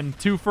course, then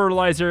two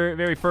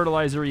very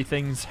fertilizer-y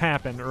things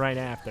happen right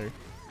after.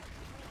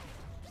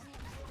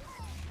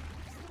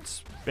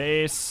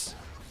 Space.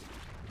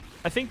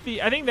 I think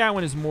that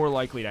one is more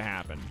likely to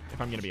happen, if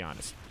I'm gonna be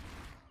honest.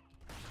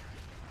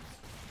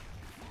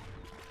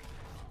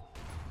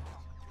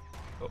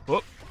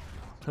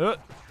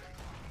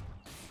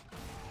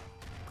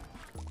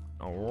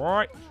 All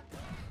right.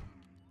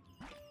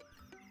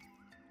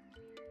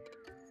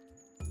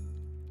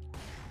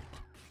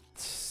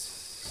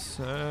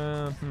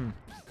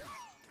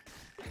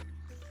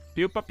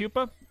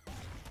 Pupa.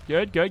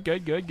 Good.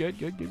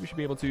 We should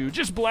be able to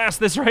just blast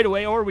this right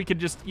away, or we could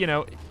just, you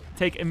know,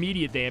 take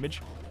immediate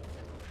damage.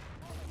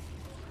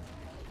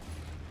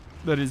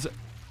 That is...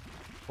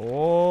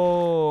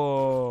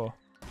 Oh.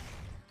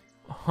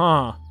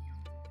 Huh.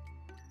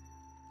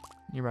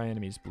 Nearby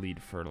enemies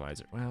bleed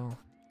fertilizer.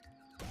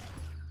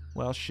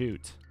 Well,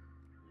 shoot.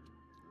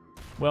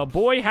 Well,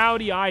 boy,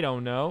 howdy, I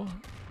don't know.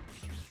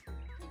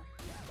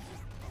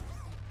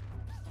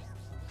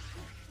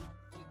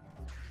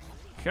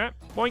 Okay,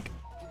 boink.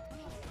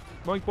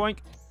 Boink, boink.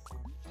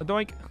 A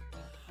doink.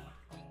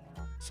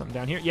 Something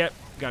down here. Yep,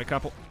 got a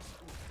couple.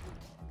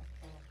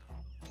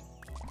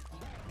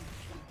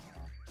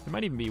 There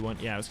might even be one.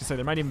 Yeah, I was gonna say,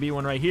 there might even be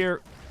one right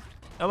here.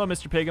 Hello,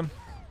 Mr. Pigum.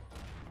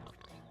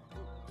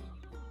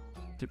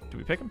 Did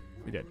we pick him?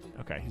 We did.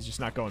 Okay, he's just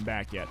not going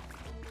back yet.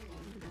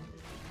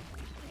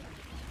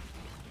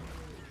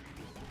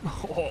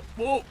 Oh,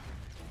 whoa.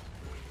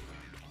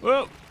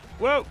 Whoa.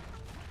 Whoa.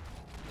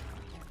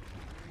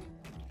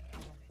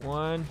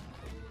 1,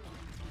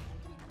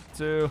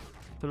 2,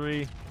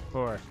 3,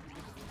 4.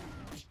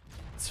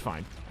 It's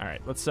fine. All right,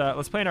 let's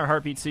plant our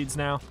heartbeat seeds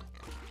now.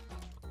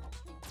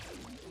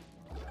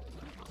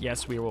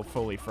 Yes, we will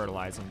fully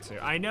fertilize them too.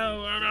 I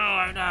know.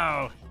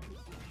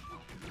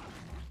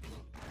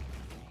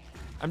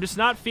 I'm just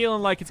not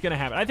feeling like it's gonna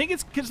happen. I think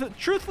it's because,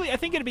 truthfully, I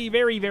think it'd be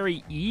very,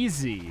 very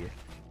easy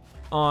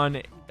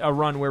on a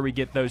run where we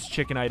get those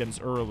chicken items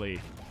early.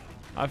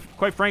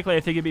 Quite frankly, I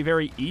think it'd be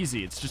very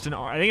easy. It's just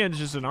I think it's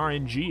just an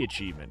RNG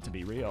achievement, to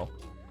be real.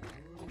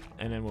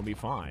 And then we'll be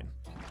fine.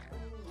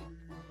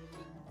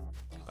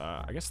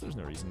 I guess there's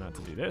no reason not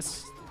to do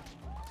this.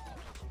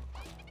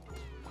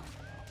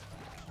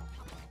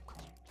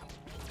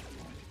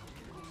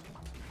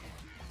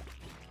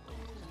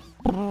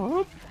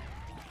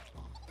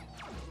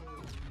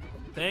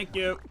 Thank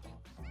you.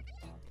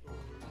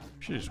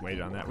 Should have just waited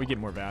on that. We get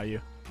more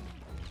value.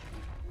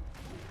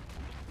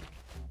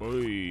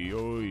 Oi.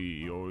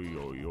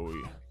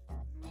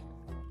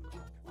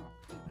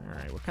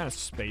 Alright, what kind of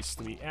space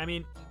do we... I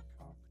mean...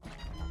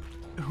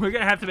 We're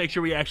gonna have to make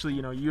sure we actually,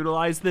 you know,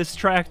 utilize this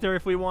tractor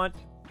if we want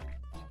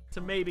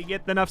to maybe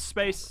get enough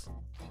space.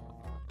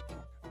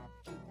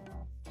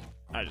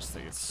 I just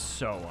think it's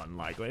so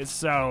unlikely. It's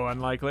so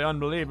unlikely.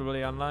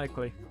 Unbelievably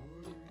unlikely.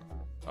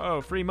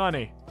 Oh, free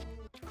money.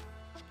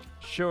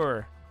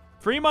 Sure.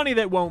 Free money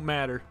that won't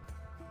matter.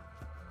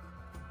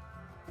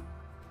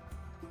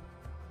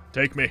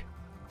 Take me.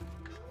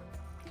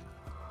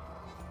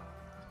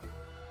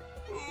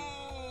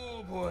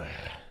 Oh, boy.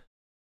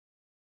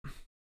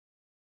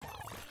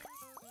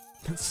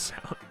 That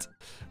sound.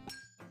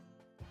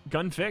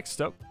 Gun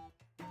fixed. Oh.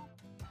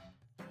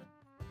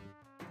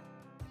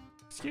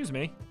 Excuse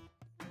me.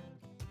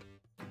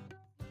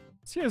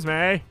 Excuse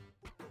me.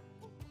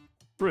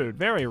 Rude.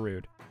 Very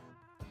rude.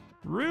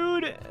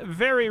 Rude.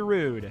 Very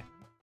rude.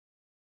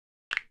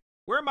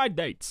 Where are my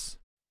dates?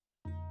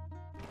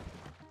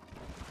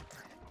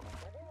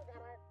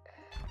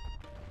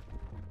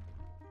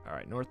 All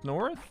right, north.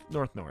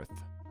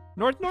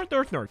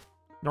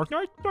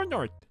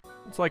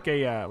 It's like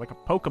a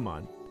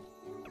Pokemon.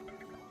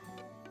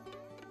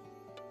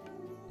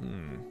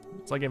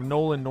 It's like if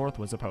Nolan North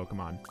was a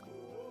Pokemon.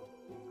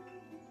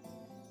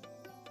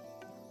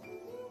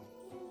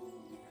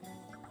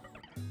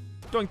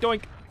 Doink,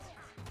 doink.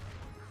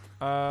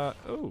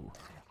 Oh.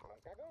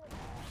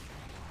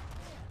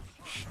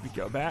 Should we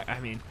go back? I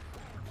mean,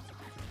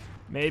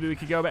 maybe we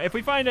could go back. If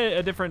we find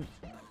a different...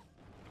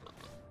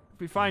 If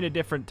we find a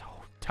different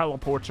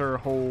teleporter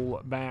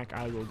hole back,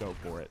 I will go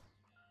for it.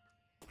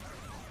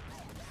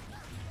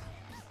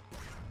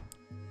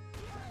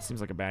 Seems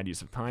like a bad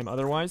use of time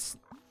otherwise.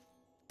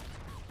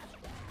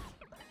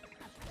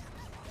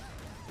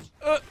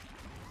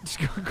 Just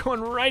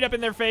going right up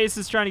in their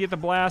faces, trying to get the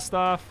blast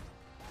off.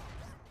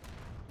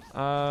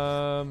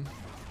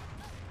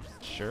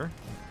 Sure.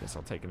 Guess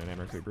I'll take an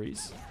Atomicrops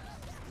breeze.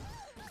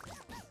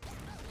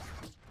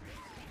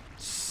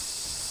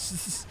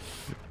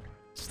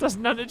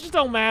 It just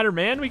don't matter,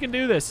 man. We can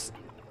do this.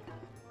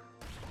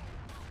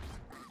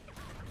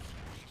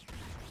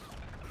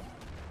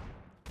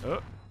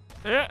 Oh,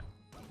 yeah.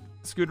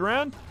 Scoot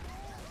around.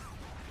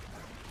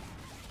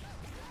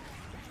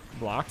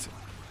 Blocked.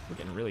 We're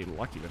getting really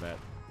lucky with that.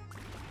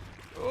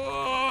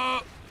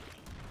 Oh!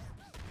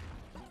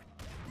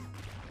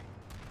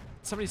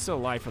 Somebody's still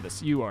alive for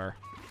this. You are.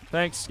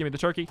 Thanks. Give me the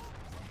turkey.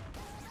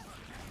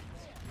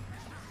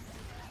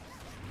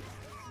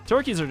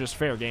 Turkeys are just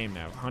fair game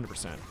now,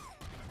 100%.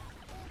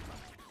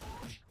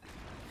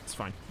 It's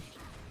fine.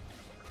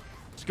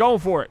 Just going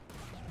for it.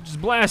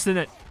 Just blasting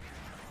it.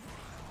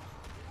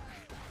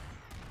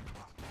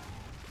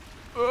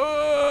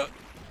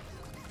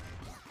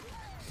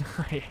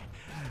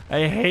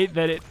 I hate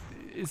that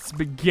it's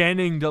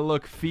beginning to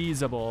look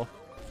feasible.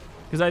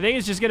 Because I think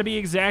it's just going to be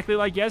exactly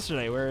like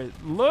yesterday, where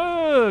it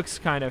looks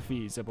kind of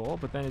feasible,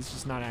 but then it's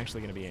just not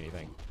actually going to be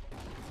anything.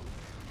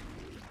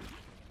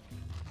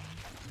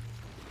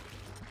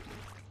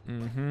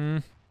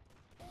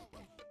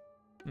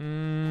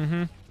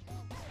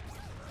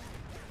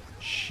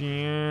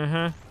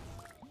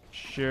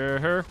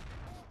 Sure.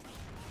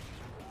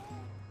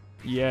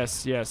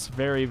 Yes.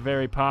 Very,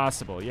 very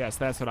possible. Yes,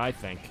 that's what I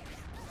think.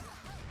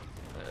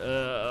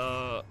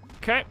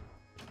 Okay.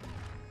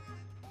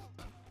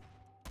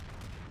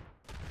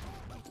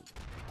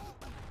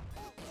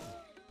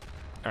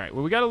 All right,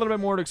 well, we got a little bit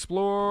more to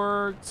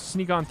explore.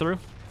 Sneak on through.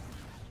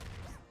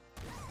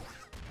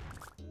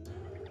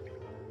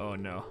 Oh,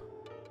 no.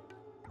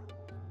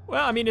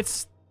 Well, I mean,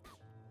 it's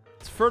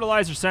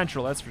fertilizer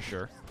central, that's for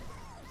sure.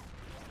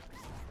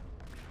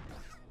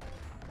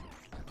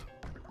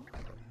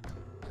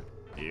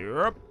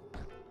 Yep.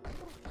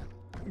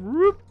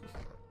 Whoop.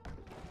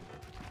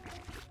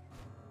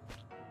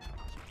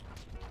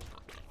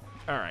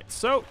 All right,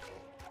 so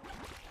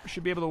we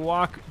should be able to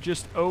walk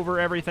just over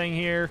everything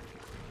here.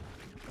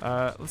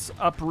 Let's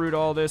uproot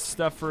all this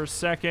stuff for a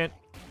second.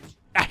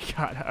 Ah,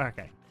 God,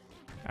 okay.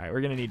 All right,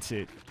 we're gonna need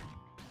to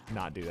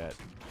not do that.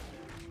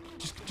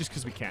 Just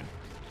because we can.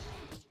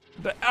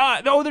 But,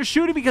 no, they're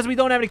shooting because we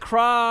don't have any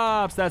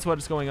crops. That's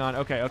what's going on.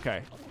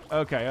 Okay.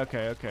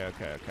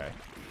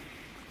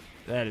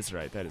 That is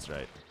right.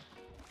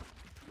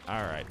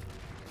 All right.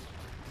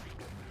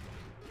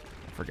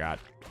 I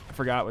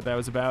forgot what that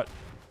was about.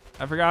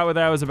 I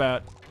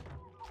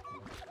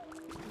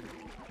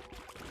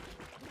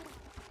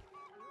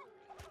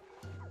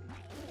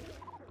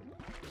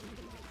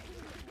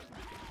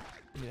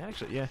mean,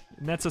 actually, yeah.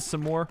 Nets us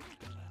some more.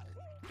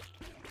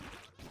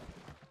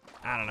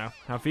 I don't know.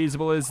 How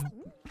feasible is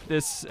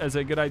this as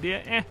a good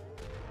idea?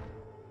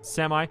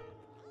 Semi.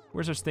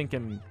 Where's our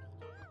stinking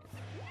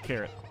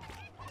carrot?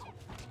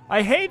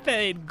 I hate that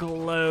it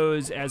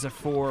glows as a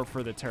 4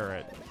 for the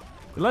turret.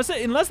 Unless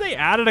they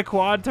added a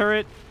quad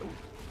turret.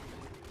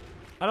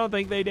 I don't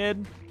think they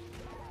did.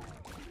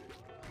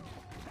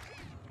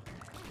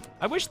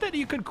 I wish that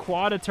you could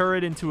quad a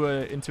turret into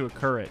a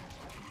curret.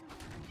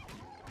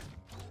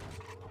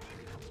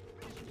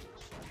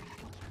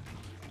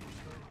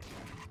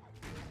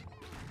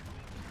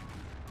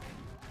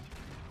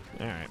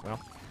 All right, well,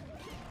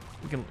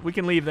 we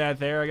can leave that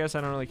there. I guess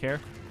I don't really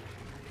care.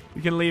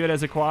 We can leave it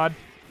as a quad.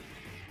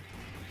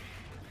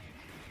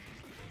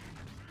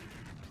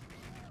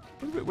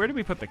 Where did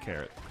we put the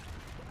carrot?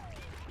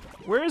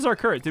 Where is our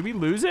carrot? Did we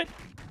lose it?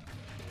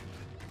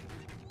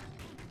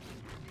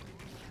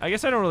 I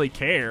guess I don't really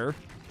care.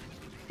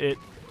 It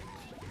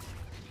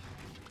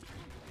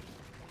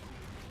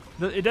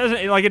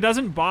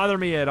doesn't bother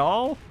me at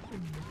all,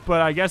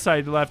 but I guess I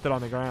left it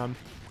on the ground.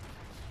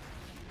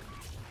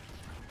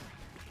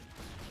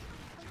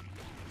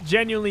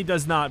 Genuinely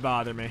does not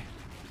bother me.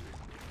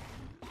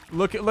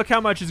 Look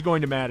how much is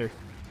going to matter.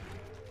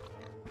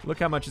 Look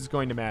how much is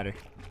going to matter.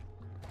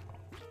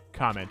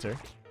 Commenter.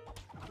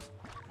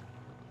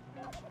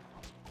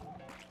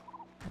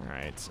 All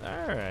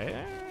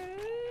right.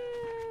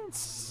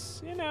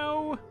 It's, you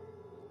know,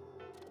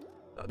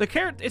 the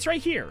carrot, it's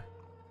right here.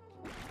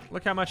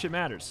 Look how much it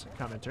matters,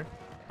 commenter.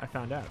 I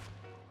found out.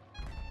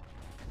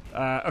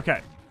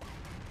 Okay.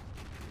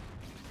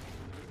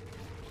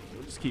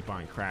 We'll just keep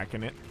on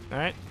cracking it. All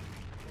right.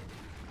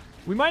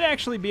 We might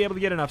actually be able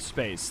to get enough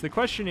space. The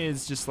question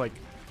is just like,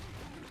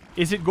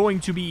 is it going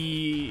to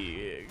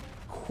be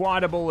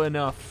quadable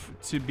enough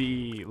to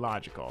be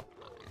logical?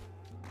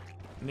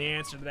 And the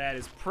answer to that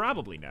is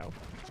probably no.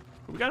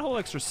 But we got a whole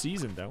extra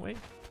season, don't we?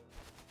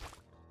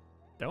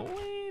 Don't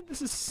we?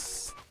 This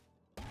is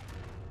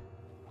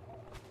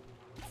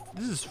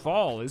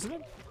fall, isn't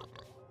it?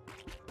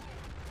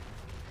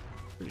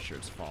 Pretty sure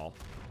it's fall.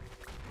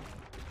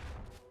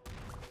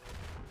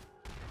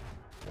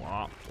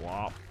 Wop,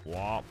 wop,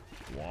 wop,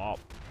 wop,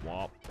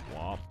 wop,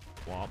 wop,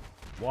 wop,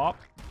 wop.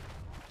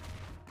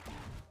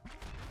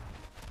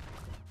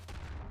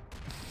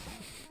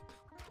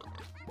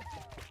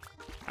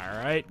 All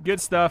right, good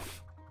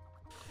stuff.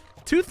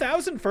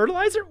 2,000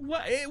 fertilizer?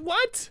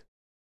 What?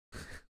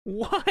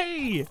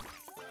 Why?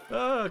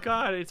 Oh,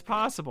 God, it's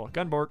possible.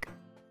 Gunbork.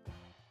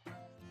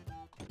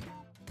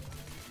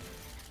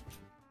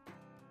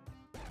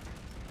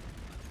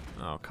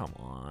 Oh, come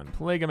on.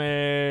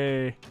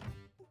 Polygamy.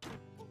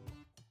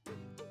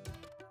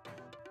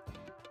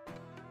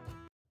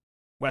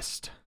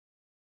 West.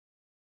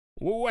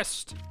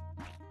 West.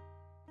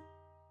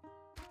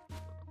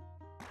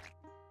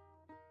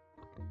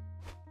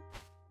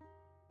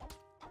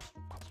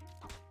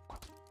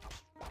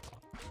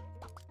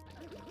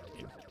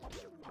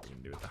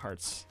 Do with the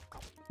hearts. I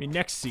mean,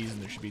 next season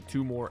there should be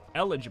 2 more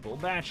eligible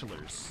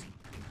bachelors.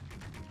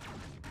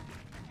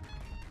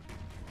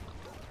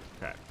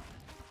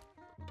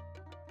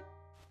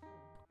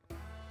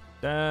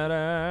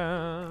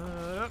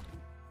 Da-da.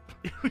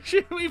 we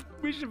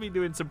should be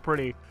doing some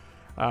pretty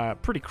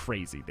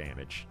crazy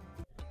damage.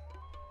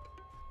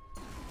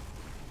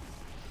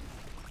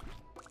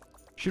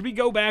 Should we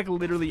go back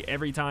literally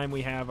every time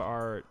we have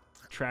our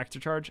tractor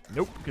charge?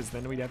 Nope, because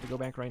then we'd have to go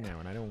back right now,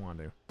 and I don't want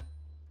to.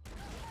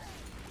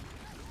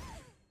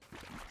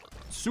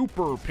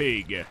 Super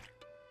pig.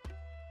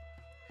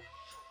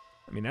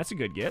 I mean, that's a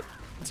good get.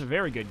 That's a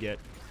very good get.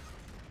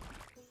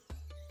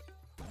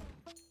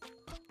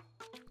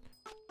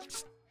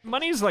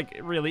 Money's like,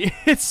 really,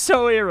 it's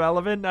so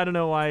irrelevant. I don't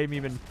know why I'm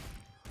even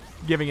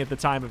giving it the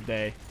time of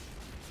day.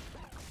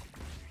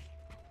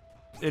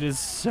 It is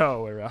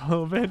so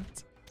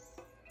irrelevant.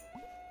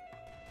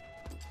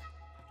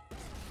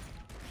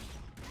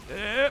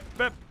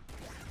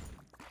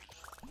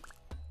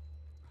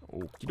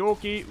 Okie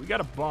dokie. We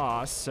got a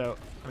boss, so,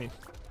 I mean,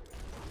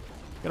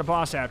 got a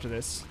boss after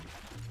this.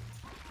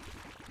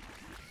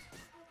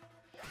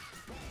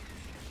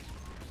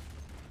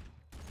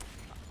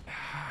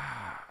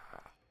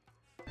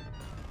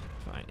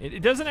 Fine.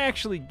 It doesn't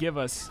actually give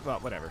us, well,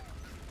 whatever.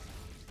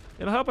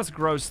 It'll help us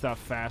grow stuff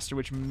faster,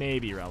 which may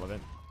be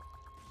relevant.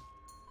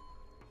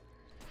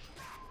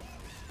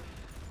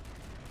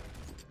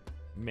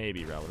 May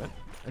be relevant.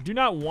 I do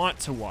not want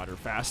to water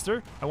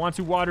faster. I want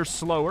to water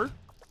slower.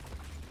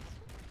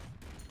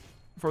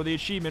 For the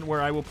achievement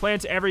where I will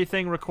plant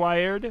everything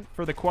required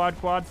for the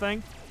quad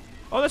thing.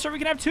 Oh, that's right, we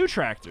can have 2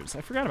 tractors.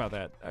 I forgot about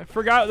that. I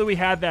forgot that we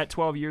had that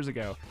 12 years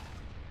ago.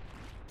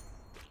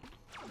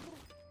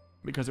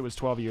 Because it was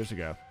 12 years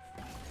ago.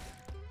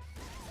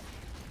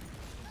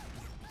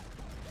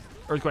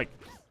 Earthquake.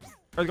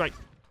 Earthquake.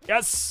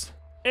 Yes!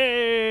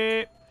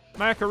 Hey!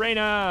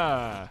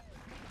 Macarena!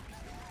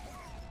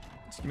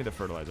 Just give me the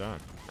fertilizer.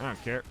 I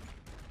don't care.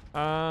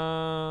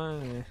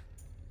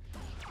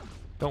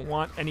 Don't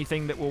want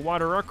anything that will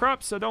water our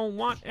crops. So don't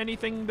want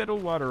anything that'll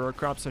water our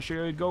crops. I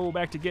should go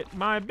back to get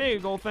my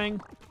big old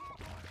thing.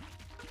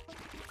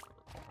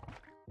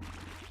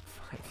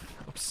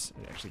 Oops,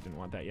 I actually didn't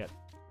want that yet.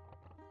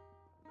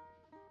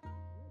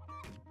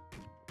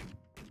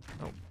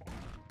 Oh.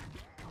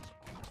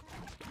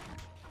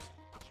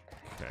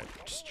 Okay,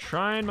 just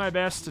trying my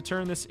best to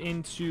turn this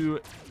into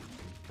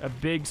a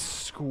big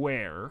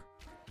square.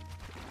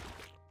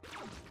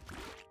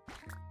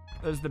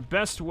 That's the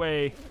best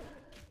way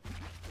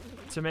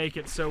to make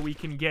it so we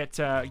can get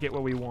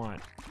what we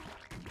want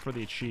for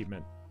the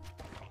achievement.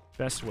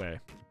 Best way.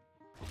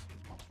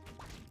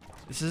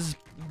 It's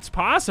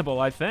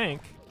possible, I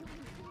think.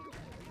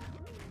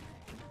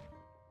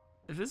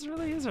 If this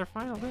really is our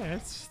final day,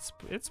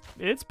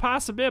 it's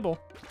possible.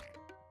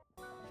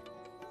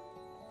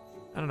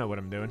 I don't know what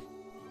I'm doing.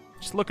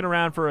 Just looking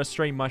around for a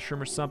stray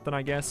mushroom or something,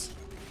 I guess.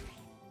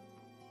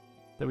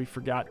 That we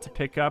forgot to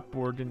pick up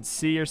or didn't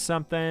see or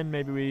something.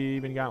 Maybe we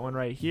even got one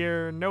right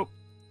here. Nope.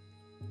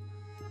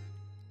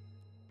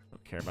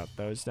 Don't care about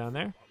those down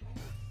there.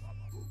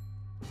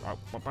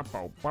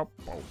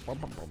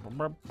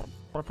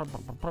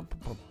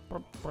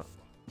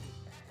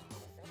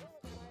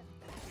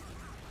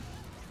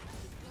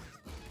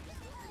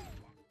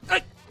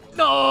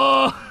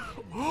 No!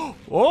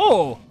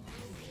 Oh!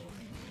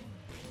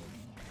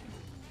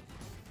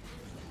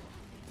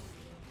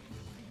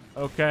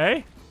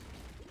 Okay.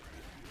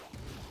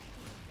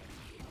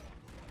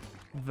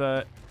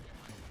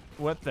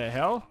 What the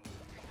hell?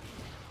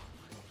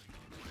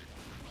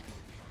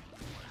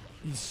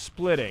 He's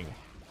splitting.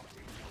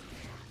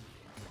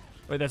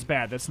 Wait, that's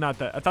bad. That's not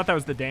the... I thought that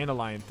was the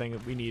dandelion thing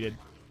that we needed.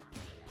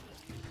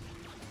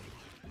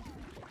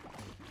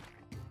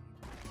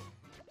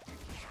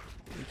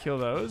 We kill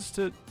those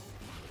to...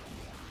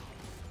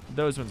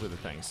 Those ones are the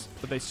things.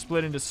 But they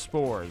split into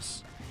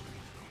spores.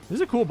 This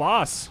is a cool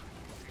boss.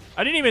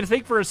 I didn't even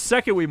think for a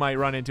second we might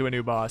run into a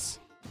new boss.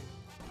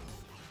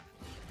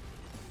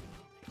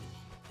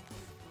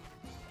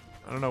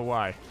 I don't know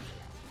why.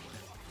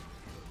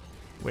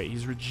 Wait,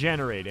 he's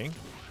regenerating.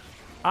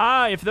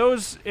 Ah, if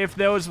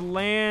those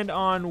land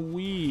on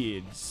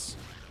weeds,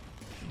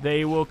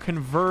 they will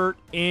convert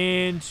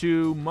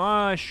into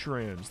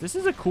mushrooms. This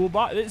is a cool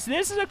boss.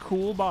 This is a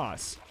cool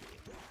boss.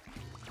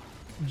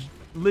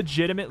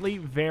 Legitimately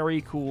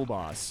very cool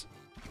boss.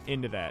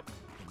 Into that.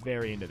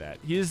 Very into that.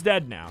 He is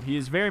dead now. He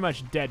is very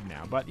much dead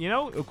now. But, you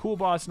know, a cool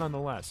boss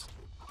nonetheless.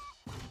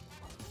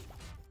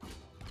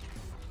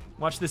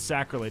 Watch this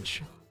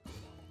sacrilege.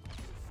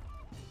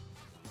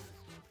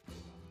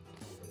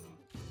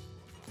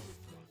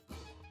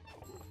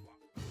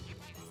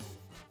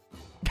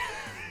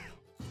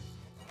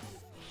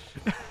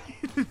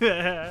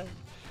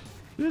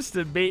 just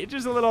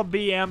a little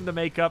BM to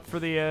make up for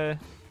the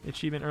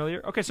achievement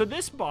earlier. Okay, so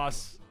this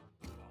boss,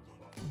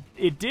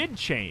 it did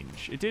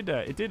change. It did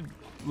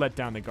let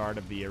down the guard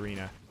of the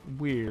arena.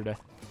 Weird. It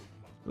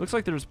looks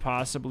like there was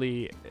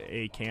possibly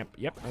a camp.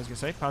 Yep, I was gonna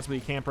say possibly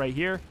a camp right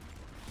here.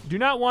 Do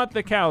not want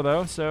the cow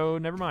though, so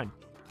never mind.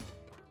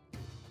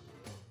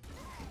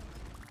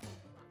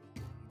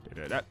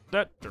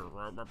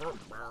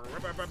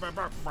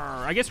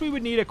 I guess we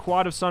would need a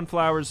quad of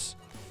sunflowers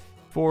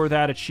for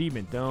that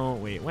achievement,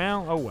 don't we?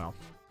 Well, oh well.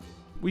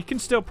 We can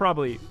still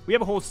probably... We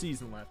have a whole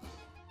season left.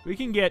 We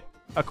can get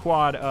a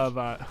quad of...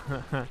 a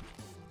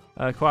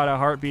quad of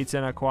heartbeats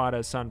and a quad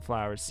of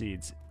sunflower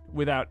seeds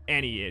without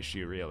any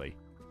issue, really.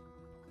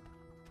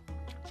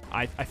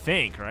 I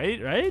think,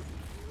 right?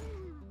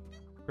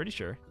 Pretty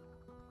sure.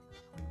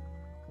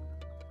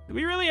 Do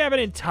we really have an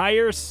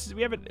entire...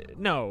 We have it...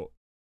 No.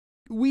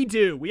 We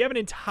do. We have an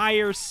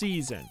entire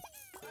season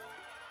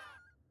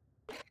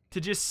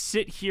to just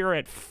sit here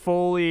at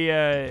fully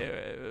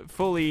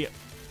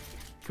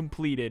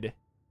completed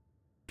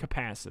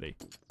capacity.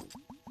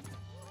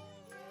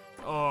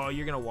 Oh,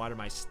 you're gonna water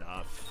my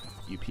stuff,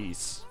 you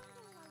piece.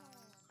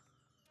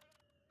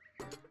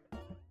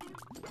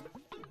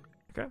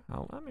 Okay,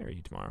 I'll marry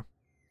you tomorrow.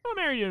 I'll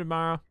marry you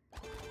tomorrow.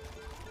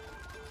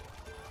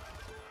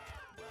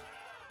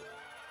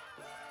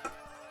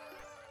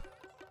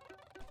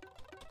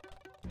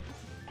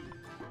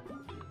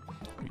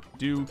 We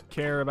do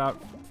care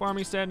about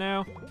farming stat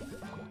now.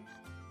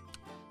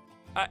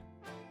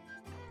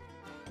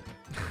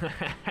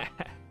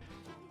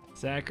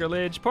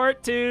 Sacrilege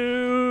part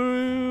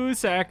 2.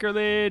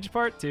 Sacrilege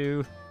part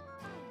 2.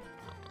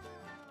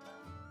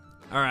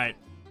 All right.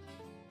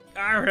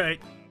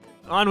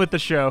 On with the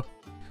show.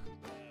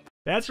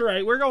 That's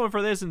right. We're going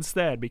for this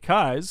instead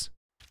because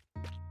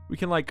we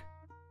can, like,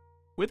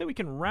 with it we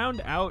can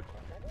round out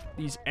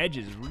these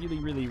edges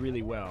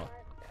really well.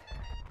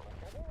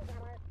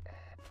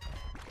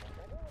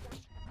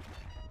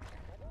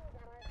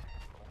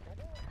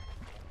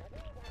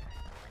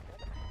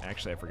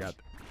 Actually, I forgot.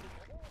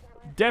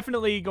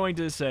 Definitely going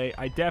to say,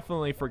 I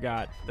definitely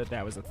forgot that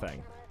that was a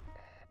thing.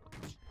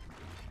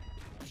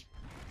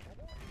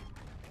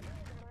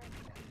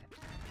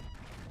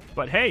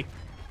 But hey.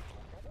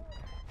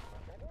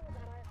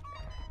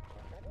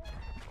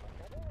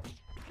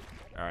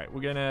 Alright,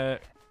 we're gonna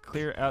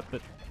clear out the...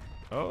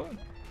 Oh.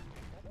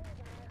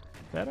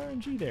 That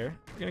RNG there.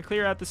 We're gonna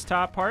clear out this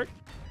top part.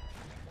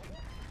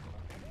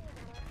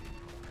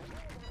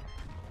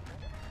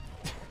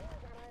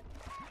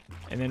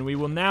 And then we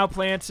will now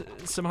plant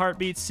some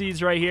heartbeat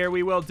seeds right here.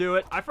 We will do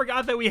it. I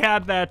forgot that we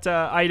had that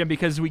item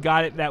because we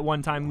got it that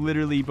one time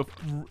literally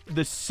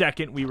the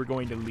second we were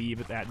going to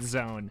leave that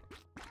zone.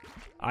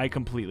 I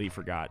completely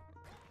forgot.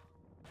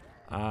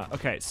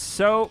 Okay,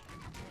 so...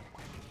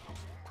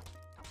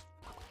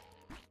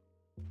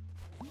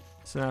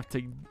 It's enough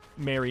to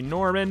marry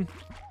Norman.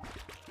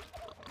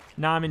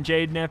 Nom and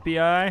Jade and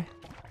FBI.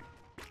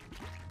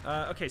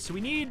 Okay, so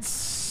we need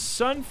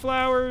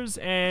sunflowers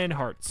and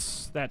hearts.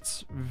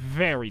 That's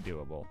very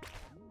doable.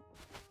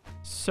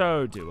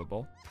 So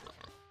doable.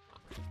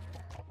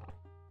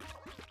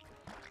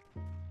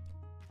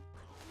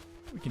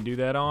 We can do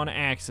that on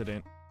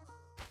accident.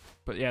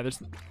 But yeah,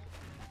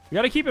 we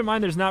gotta keep in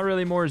mind there's not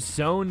really more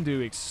zone to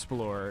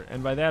explore.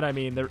 And by that I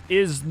mean there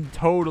is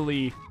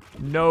totally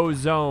no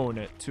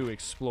zone to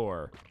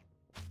explore.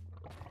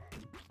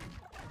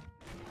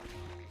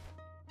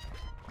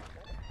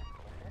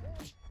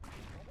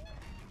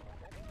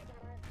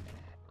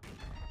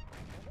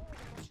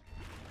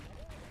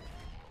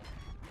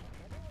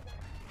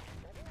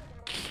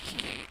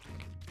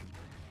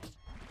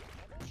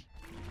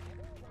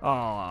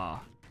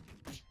 Aw.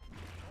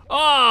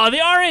 Oh, the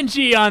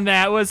RNG on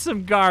that was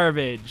some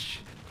garbage.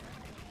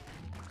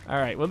 All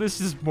right, well,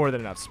 this is more than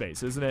enough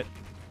space, isn't it?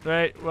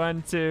 Right,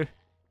 1, 2.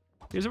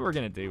 Here's what we're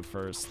gonna do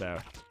first, though.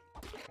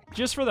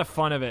 Just for the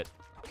fun of it.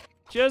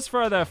 Just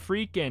for the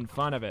freaking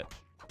fun of it.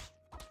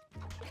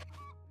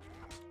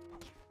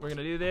 We're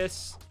gonna do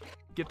this.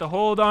 Get the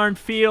whole darn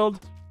field.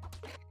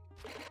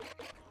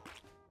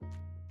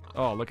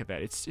 Oh, look at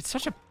that. It's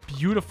such a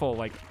beautiful,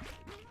 like...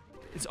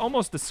 It's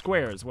almost a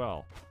square as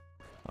well.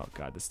 Oh,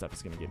 God, this stuff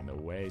is going to get in the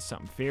way.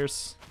 Something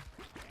fierce.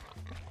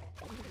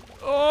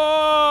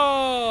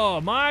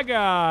 Oh, my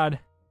God.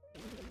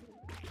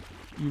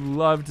 You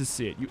love to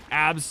see it. You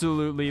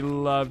absolutely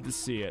love to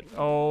see it.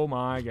 Oh,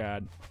 my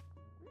God.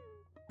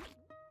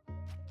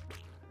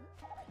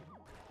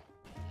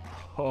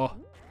 Oh.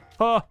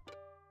 Oh.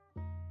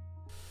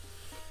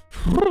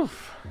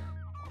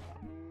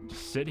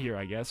 Just sit here,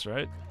 I guess,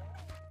 right?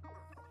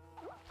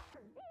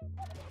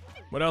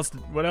 What else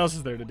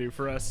is there to do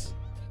for us?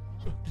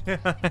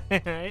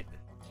 Right?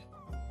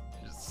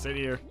 Just sit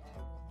here.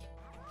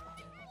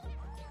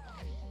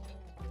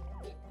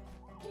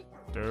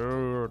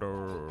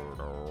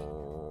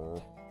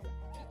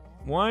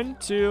 1,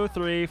 2,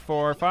 3,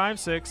 4, 5,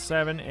 6,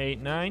 7,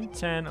 8, 9,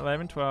 10,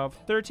 11, 12,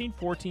 13,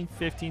 14,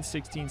 15,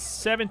 16,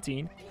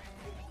 17,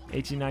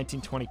 18,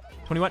 19, 20,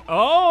 21.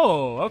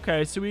 Oh,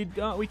 okay. So we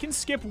can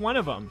skip one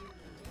of them.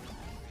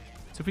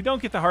 So if we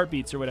don't get the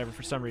heartbeats or whatever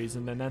for some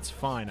reason, then that's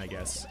fine, I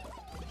guess.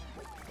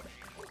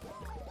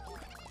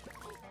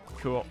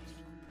 Cool.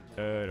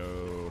 I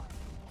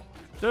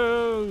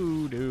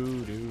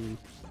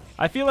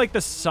feel like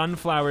the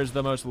sunflower is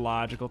the most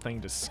logical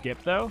thing to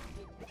skip, though.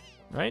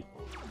 Right?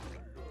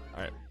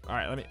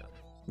 Alright, let me...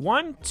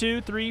 1,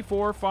 2, 3,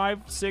 4,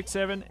 5, 6,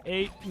 7,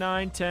 8,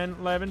 9, 10,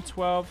 11,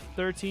 12,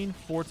 13,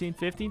 14,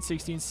 15,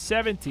 16,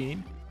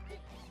 17,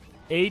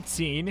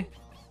 18,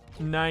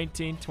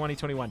 19, 20,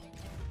 21.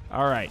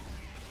 All right.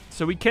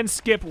 So we can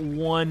skip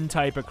one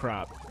type of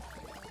crop.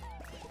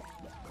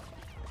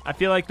 I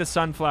feel like the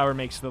sunflower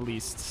makes the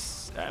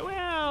least.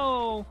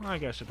 Well, I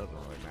guess it doesn't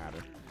really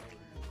matter.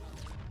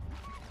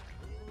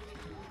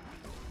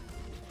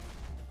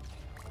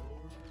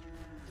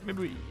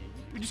 Maybe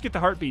we just get the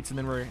heartbeats and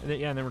then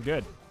we're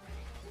good.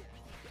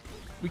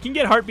 We can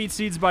get heartbeat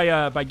seeds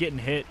by getting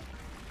hit.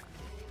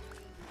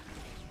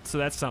 So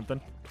that's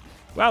something.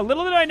 Wow,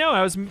 little did I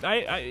know.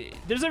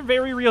 There's a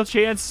very real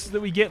chance that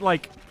we get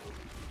like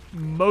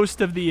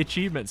most of the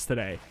achievements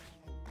today.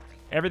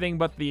 Everything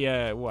but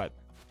the what?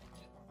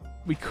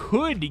 We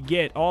could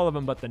get all of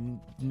them but the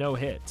no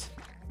hit.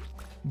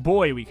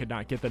 Boy, we could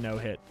not get the no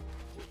hit.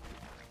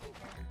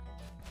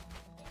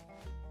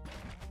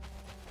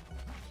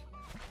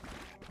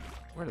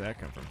 Where did that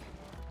come from?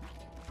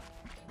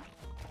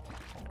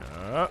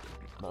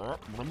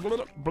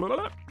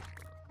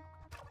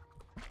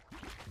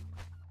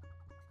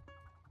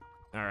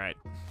 All right.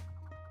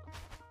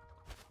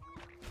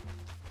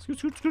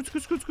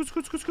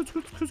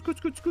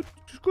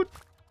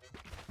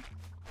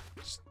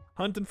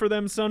 Hunting for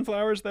them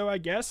sunflowers, though, I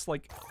guess.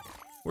 Like,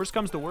 worst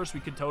comes to worst,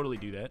 we could totally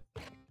do that.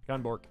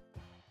 Gunbork.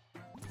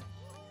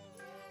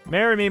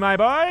 Marry me, my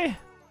boy.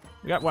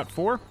 We got, what,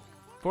 4?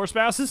 4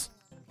 spouses?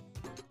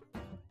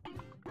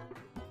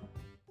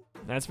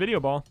 That's video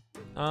ball.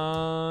 You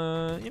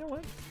know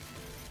what?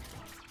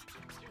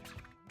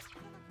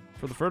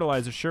 For the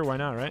fertilizer, sure, why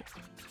not, right?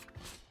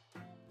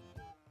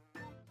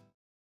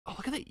 Oh,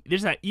 look at that.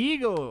 There's that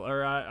eagle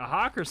or a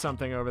hawk or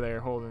something over there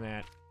holding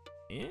that.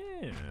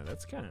 Yeah,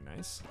 that's kind of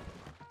nice.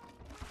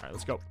 All right,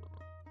 let's go.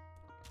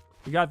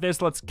 We got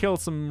this. Let's kill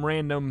some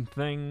random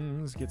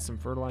things. Get some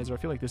fertilizer. I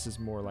feel like this is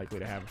more likely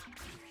to have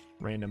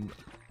random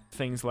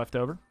things left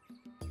over.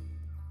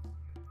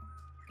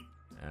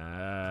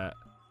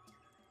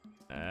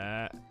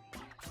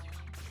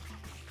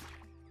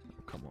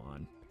 Come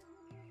on.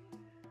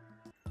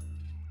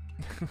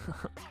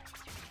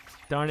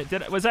 Darn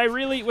it. Was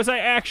I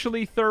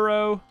actually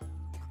thorough?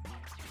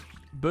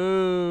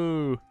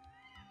 Boo.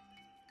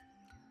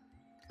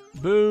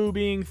 Boo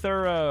being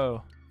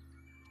thorough.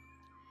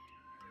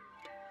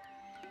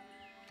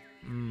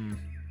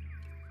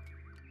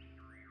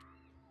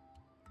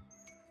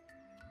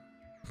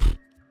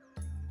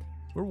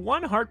 We're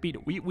 1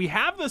 heartbeat. We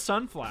have the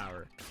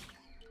sunflower.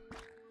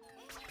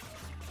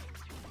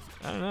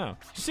 I don't know.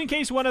 Just in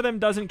case one of them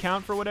doesn't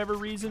count for whatever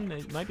reason,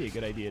 it might be a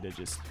good idea to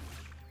just,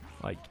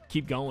 like,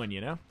 keep going,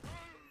 you know?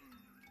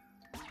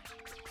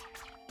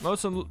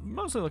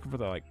 Mostly looking for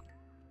the, like,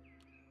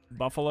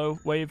 buffalo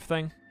wave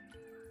thing.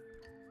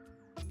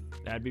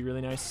 That'd be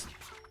really nice.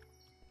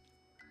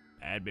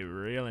 That'd be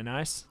really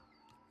nice.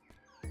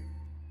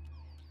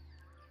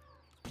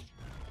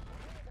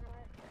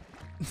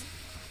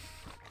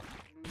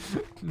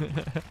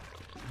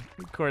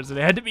 Of course, it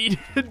had to be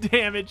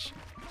damage.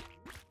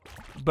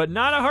 But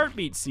not a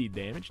heartbeat seed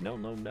damage. No,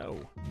 no,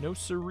 no. No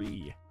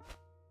siree.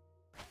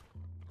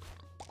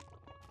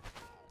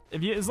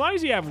 As long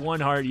as you have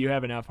 1 heart, you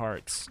have enough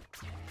hearts.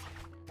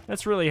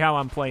 That's really how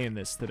I'm playing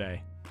this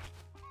today.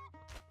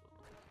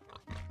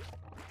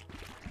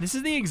 This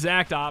is the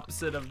exact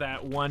opposite of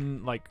that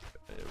one, like,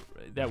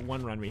 that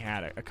one run we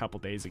had a couple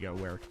days ago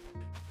where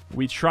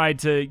we tried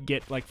to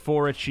get, like,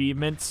 4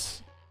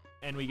 achievements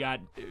and we got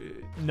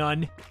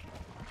none.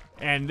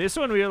 And this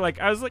one we were like,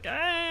 I was like,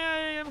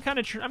 I'm kind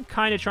of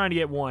trying to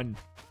get 1.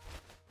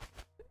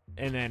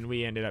 And then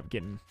we ended up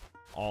getting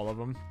all of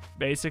them,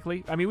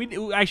 basically. I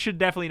mean, I should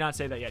definitely not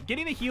say that yet.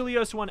 Getting the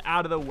Helios one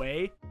out of the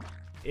way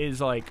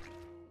is like,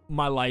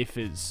 my life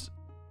is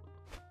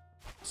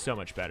so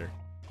much better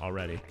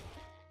already.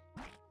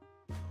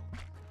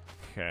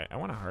 Okay, I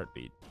want a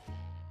heartbeat.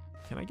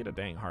 Can I get a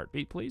dang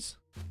heartbeat, please?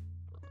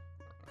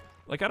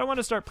 Like, I don't want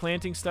to start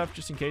planting stuff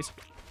just in case.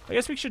 I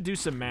guess we should do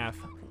some math.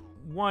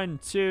 1,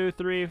 2,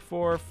 3,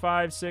 4,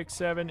 5, 6,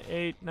 7,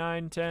 8,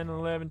 9, 10,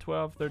 11,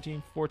 12,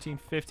 13, 14,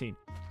 15.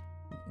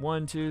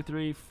 1, 2,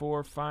 3,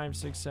 4, 5,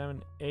 6,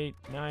 7, 8,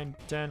 9,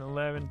 10,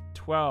 11,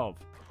 12.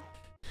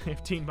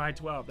 15 by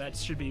 12. That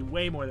should be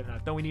way more than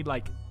enough. Don't we need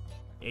like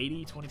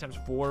 80? 20 times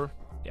 4?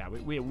 Yeah,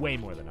 we have way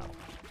more than enough.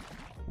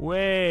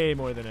 Way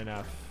more than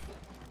enough.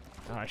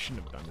 Oh, I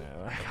shouldn't have done that.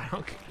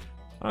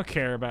 I don't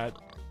care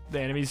about the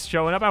enemies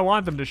showing up. I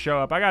want them to show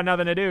up. I got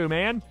nothing to do,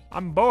 man.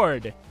 I'm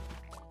bored.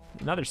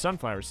 Another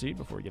sunflower seed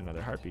before we get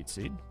another heartbeat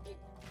seed.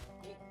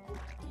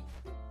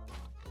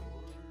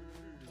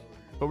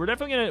 But we're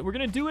definitely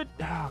gonna do it.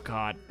 Oh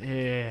god.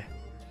 I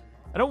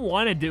don't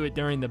want to do it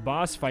during the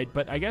boss fight,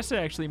 but I guess it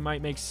actually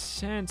might make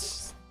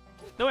sense.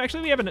 No,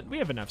 actually we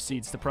have enough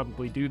seeds to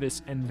probably do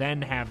this and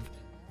then have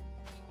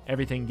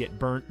everything get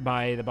burnt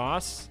by the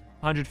boss.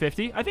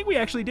 150. I think we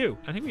actually do.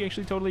 I think we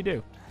actually totally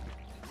do.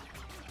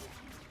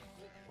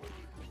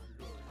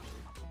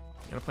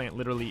 I'm gonna plant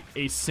literally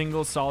a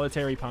single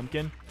solitary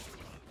pumpkin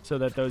so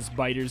that those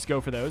biters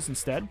go for those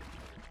instead.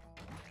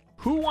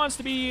 Who wants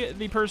to be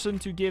the person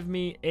to give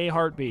me a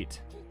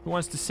heartbeat? Who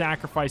wants to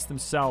sacrifice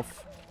themselves?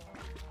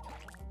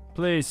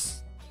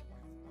 Please.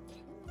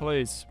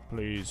 Please,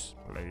 please,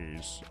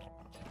 please.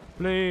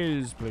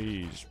 Please,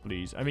 please,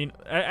 please. I mean,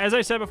 as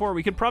I said before,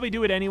 we could probably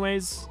do it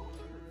anyways.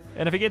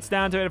 And if it gets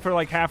down to it for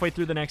like halfway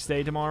through the next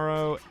day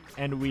tomorrow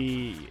and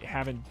we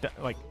haven't,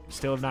 like,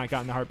 still have not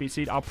gotten the heartbeat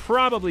seed, I'll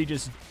probably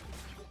just...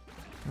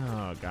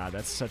 Oh, God,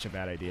 that's such a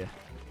bad idea.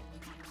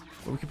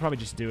 But we could probably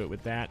just do it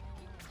with that.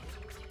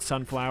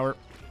 Sunflower,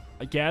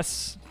 I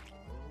guess.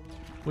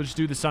 We'll just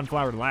do the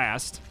sunflower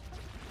last.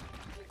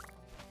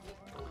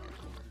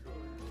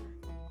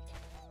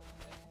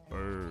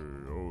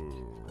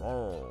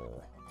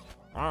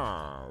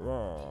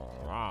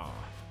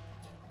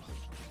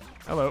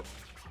 Hello.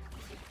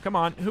 Come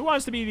on. Who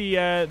wants to be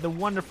the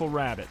wonderful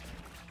rabbit?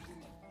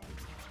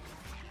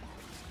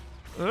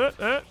 Who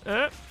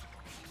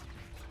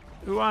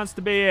wants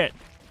to be it?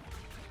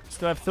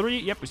 Still have 3?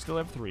 Yep, we still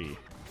have 3.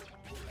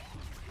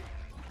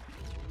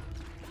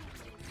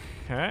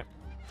 Okay.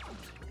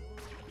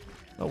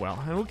 Oh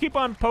well. And we'll keep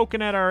on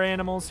poking at our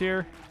animals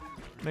here.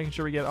 Making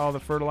sure we get all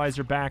the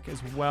fertilizer back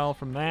as well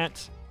from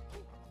that.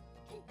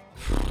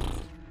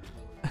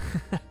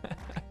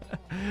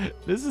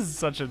 This is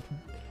such a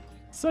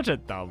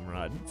dumb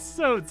run.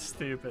 So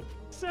stupid.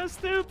 So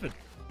stupid.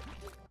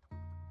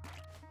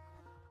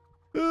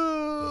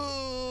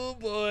 Oh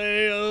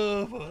boy,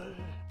 oh boy.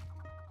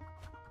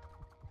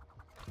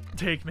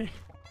 Take me.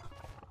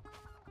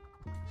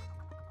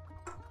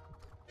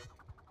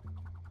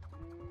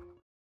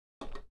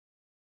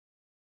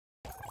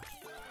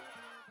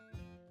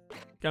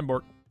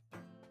 Gunbork.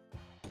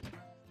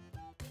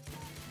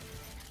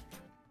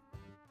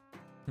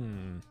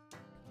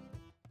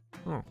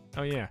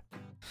 Oh yeah.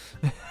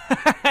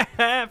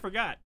 I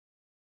forgot.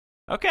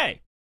 Okay,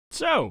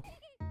 so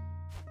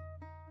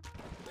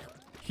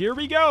here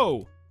we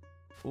go.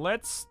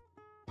 Let's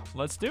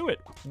do it.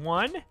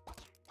 1,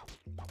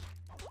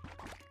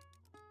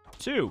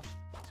 2,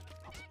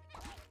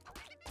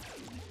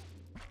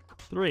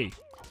 3,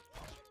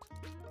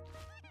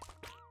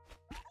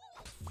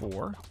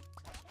 4,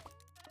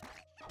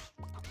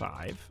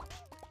 5,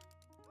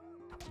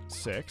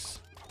 6,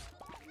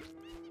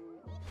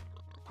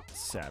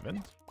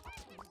 7,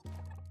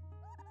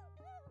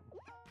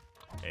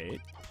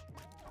 8,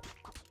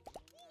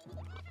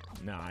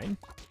 9,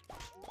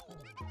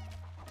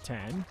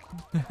 10,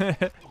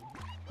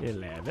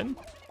 11,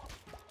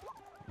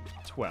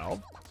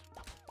 12,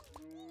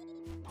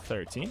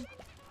 13,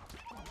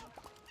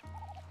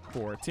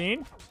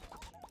 14,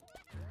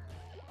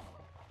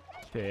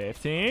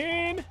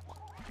 15,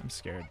 I'm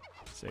scared,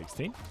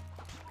 16,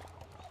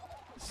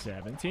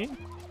 17,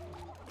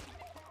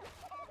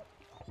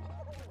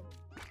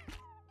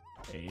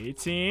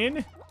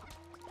 18,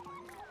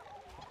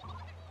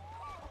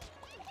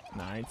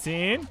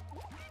 19,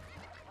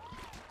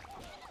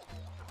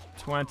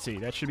 20.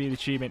 That should be the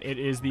achievement. It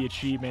is the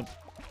achievement.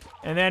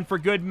 And then for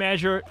good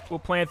measure, we'll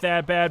plant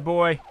that bad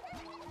boy.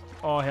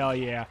 Oh, hell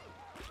yeah.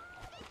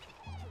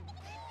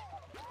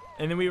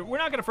 And then we're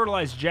not going to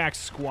fertilize jack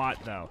squat,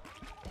 though.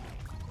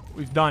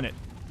 We've done it.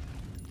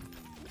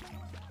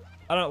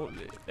 I don't...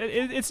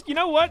 It's... You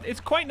know what?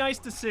 It's quite nice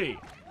to see.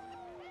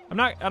 I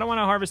don't want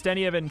to harvest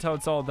any of it until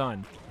it's all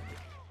done.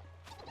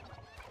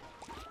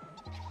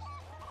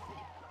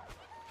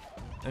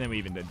 And then we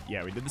even did...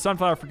 Yeah, we did the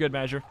sunflower for good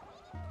measure.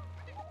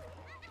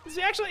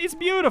 It's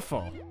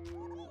beautiful.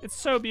 It's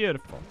so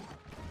beautiful.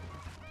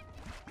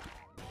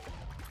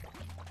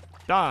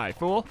 Die,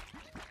 fool.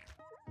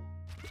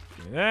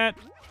 Give me that.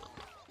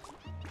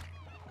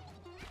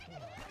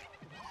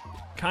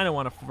 Kind of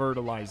want to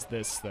fertilize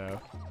this,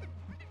 though.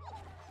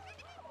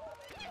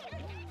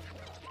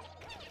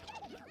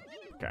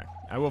 Okay,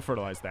 I will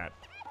fertilize that.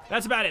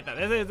 That's about it,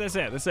 though.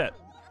 That's it.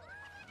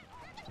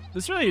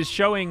 This really is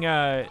showing,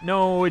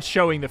 no, it's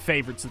showing the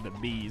favorites of the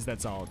bees.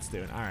 That's all it's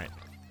doing. All right.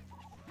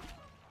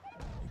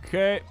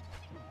 Okay.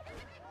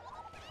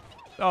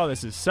 Oh,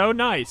 this is so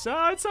nice.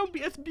 Oh, it's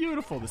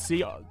beautiful to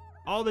see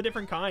all the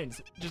different kinds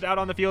just out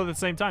on the field at the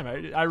same time.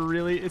 I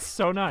really, it's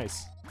so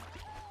nice.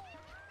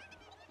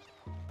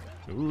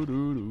 I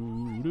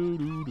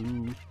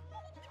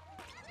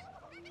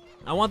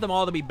want them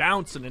all to be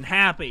bouncing and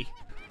happy.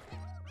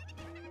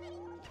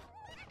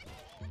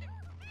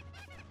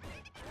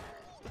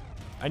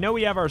 I know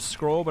we have our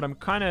scroll, but I'm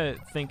kind of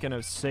thinking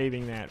of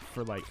saving that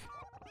for, like,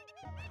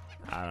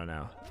 I don't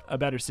know, a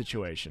better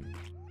situation.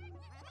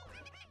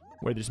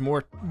 Where there's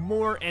more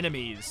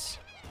enemies,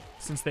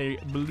 since they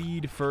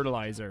bleed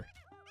fertilizer.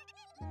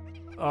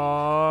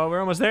 Oh, we're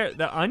almost there.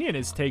 The onion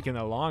is taking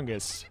the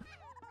longest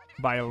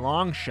by a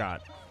long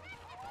shot.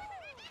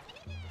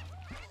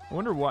 I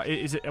wonder why.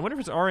 I wonder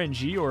if it's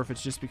RNG or if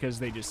it's just because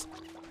they just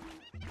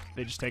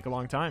take a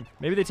long time.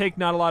 Maybe they take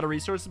not a lot of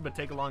resources, but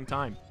take a long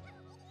time.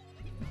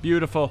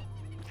 Beautiful.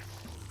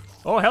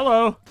 Oh,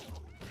 hello.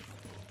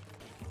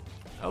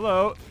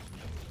 Hello.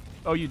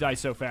 Oh, you die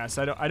so fast.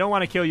 I don't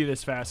want to kill you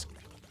this fast.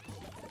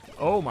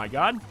 Oh my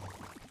god.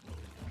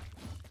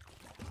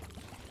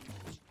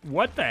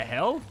 What the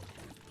hell?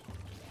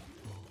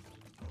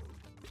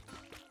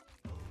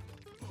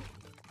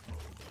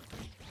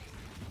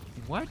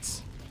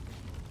 What?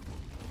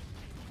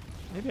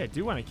 Maybe I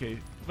do want to kill you.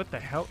 What the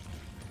hell?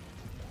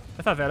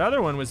 I thought that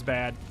other one was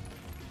bad.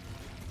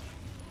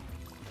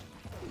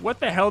 What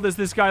the hell does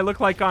this guy look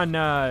like on,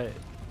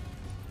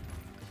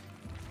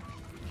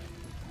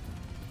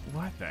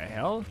 What the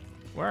hell?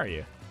 Where are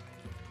you?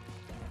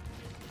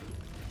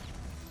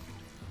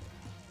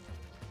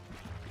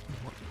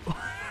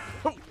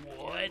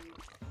 What?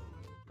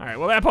 Alright,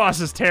 well that boss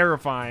is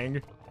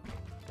terrifying.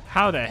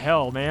 How the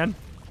hell, man?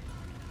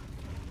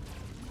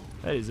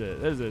 That is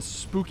a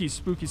spooky,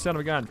 spooky son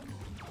of a gun.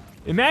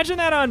 Imagine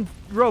that on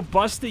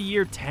Robusta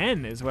Year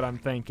 10 is what I'm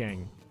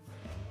thinking.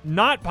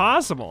 Not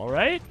possible,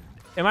 right?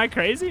 Am I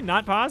crazy?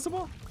 Not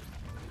possible?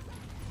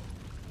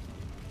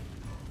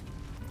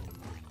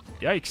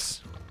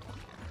 Yikes.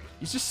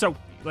 He's just so,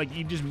 like,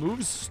 he just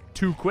moves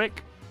too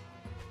quick.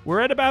 We're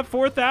at about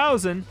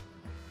 4,000.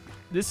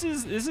 This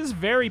is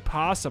very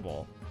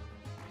possible.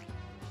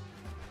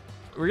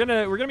 We're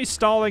gonna be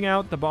stalling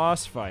out the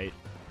boss fight.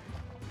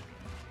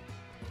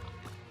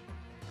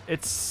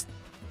 It's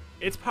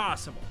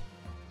possible.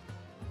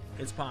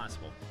 It's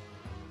possible.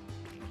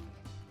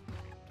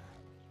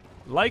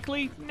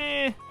 Likely?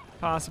 Nah.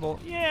 Possible?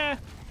 Yeah.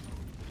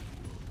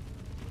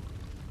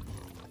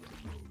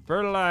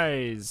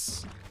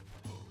 Fertilize.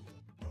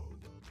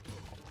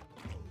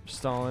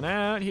 Stalling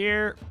out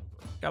here.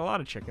 Got a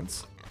lot of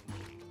chickens.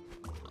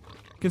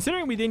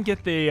 Considering we didn't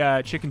get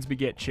the chickens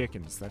beget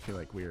chickens, I feel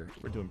like we're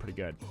doing pretty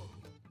good.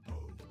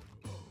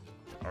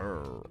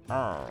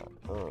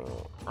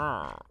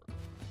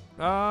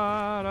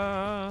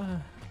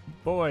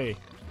 Boy.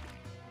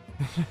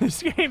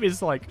 This game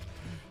is like,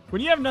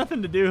 when you have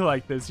nothing to do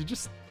like this, you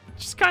just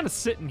kind of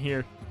sitting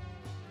here.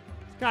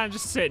 Kind of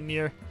just sitting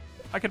here.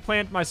 I could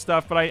plant my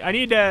stuff, but I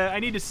need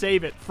to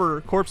save it for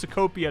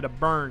Corpsicopia to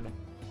burn.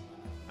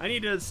 I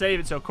need to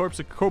save it so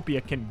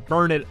Corpsicopia can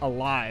burn it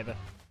alive.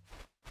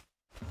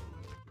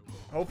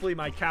 Hopefully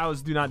my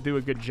cows do not do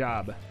a good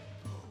job.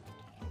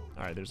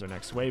 All right, there's our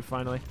next wave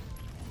finally.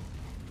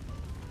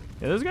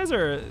 Yeah, those guys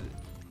are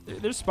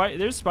they're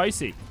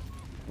spicy.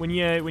 When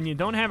you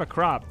don't have a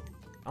crop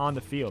on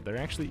the field, they're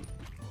actually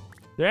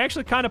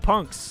kind of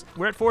punks.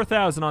 We're at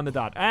 4,000 on the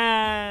dot.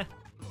 I'm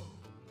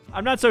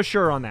not so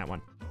sure on that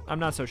one. I'm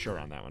not so sure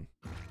on that one.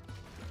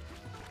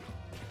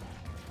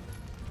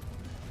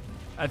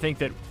 I think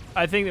that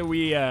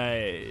we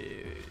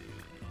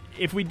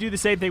if we do the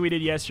same thing we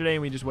did yesterday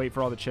and we just wait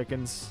for all the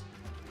chickens,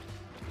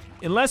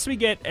 unless we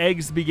get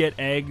eggs beget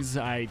eggs,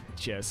 I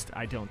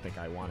don't think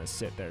I want to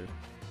sit there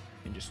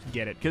and just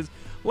get it. Because,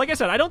 like I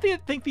said, I don't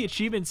think the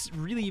achievement's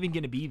really even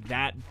going to be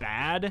that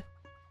bad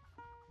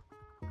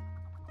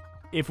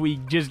if we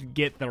just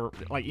get the,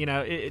 like, you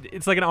know,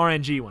 it's like an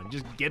RNG one.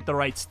 Just get the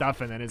right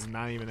stuff and then it's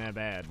not even that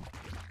bad.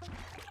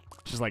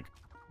 Just, like,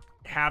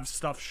 have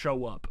stuff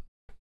show up.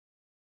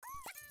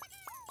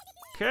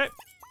 Okay.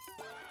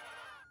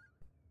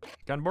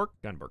 Gunbork?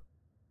 Gunbork.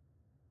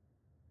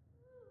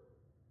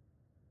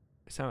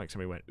 It sounded like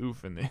somebody went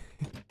oof in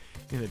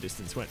the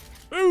distance. Went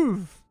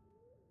oof!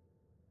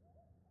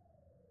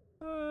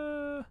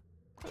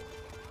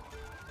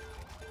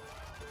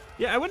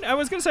 Yeah, I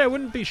was gonna say I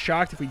wouldn't be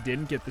shocked if we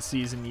didn't get the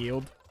season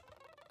yield,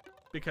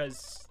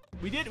 because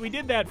we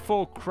did that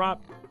full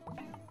crop.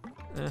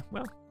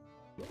 Well,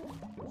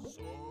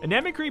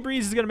 Anemic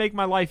Breeze is gonna make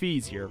my life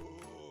easier,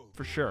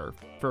 for sure,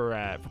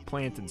 for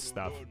planting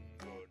stuff.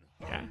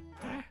 Yeah.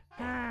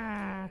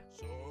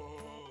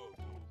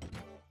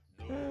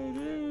 Here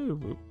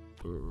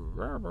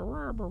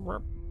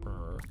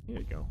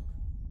you go.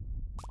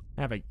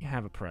 Have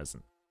a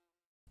present.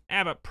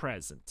 Have a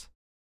present.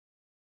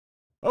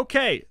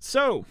 Okay,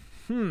 so,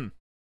 the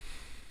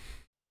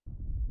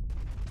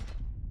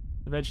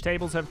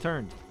vegetables have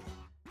turned.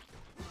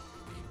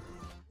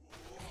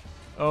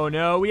 Oh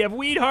no, we have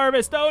wheat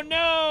harvest. Oh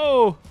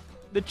no!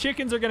 The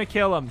chickens are gonna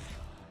kill them.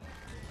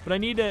 But I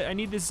need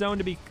this zone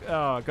to be,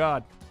 oh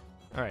god.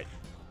 All right.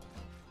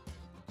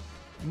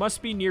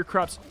 Must be near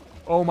crops.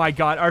 Oh my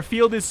god, our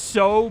field is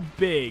so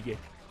big.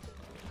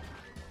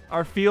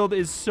 Our field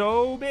is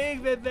so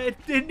big that they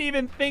didn't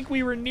even think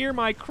we were near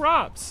my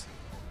crops.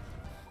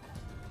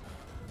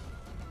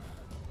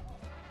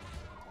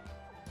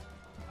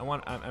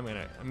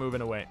 I'm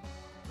moving away.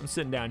 I'm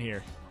sitting down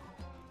here.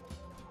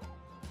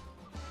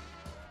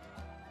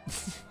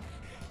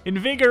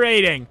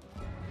 Invigorating.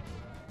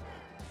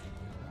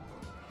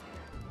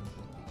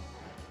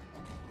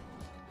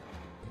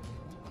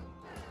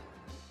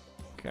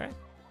 Okay.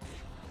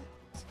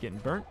 It's getting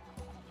burnt.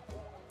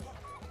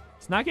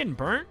 It's not getting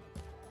burnt?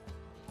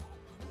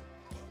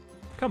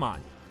 Come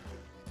on.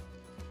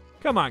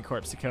 Come on,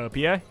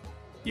 Corpsicopia.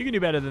 You can do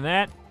better than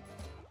that.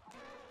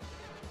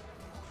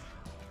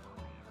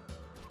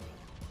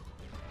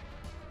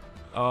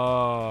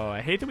 Oh, I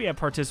hate that we have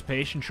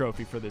participation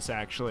trophy for this,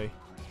 actually.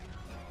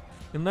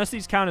 Unless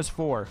these count as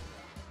 4.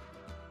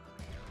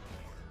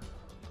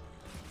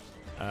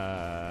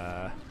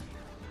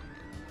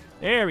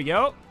 There we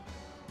go.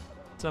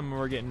 Some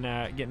were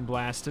getting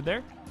blasted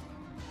there.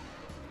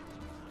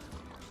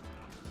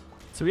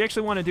 So we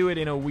actually want to do it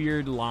in a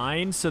weird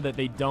line so that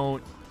they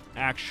don't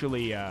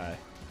actually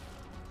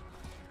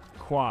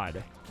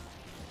quad.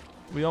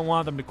 We don't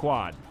want them to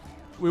quad.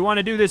 We want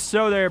to do this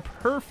so they're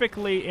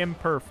perfectly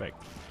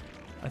imperfect.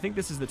 I think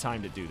this is the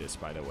time to do this,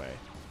 by the way.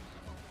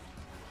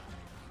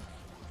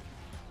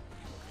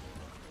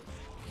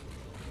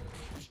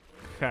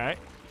 Okay.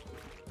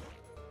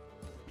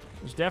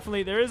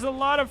 There is a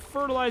lot of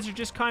fertilizer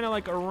just kind of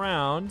like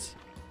around.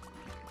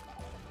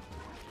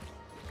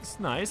 It's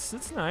nice,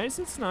 it's nice,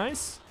 it's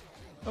nice.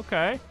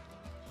 Okay.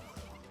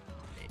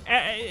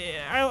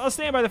 I'll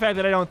stand by the fact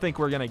that I don't think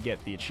we're going to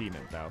get the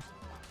achievement, though.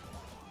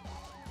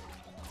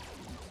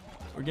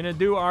 We're going to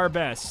do our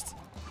best.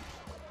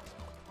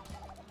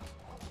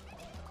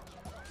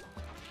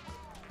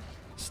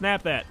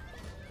 Snap that.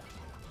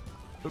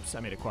 Oops, I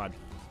made a quad.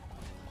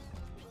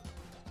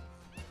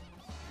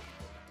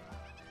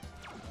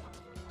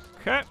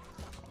 Okay.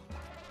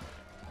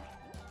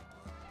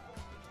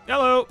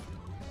 Hello.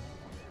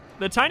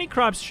 The tiny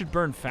crops should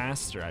burn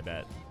faster, I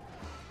bet.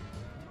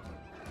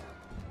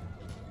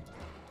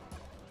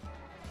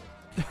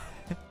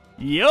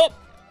 Yup.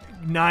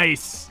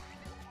 Nice.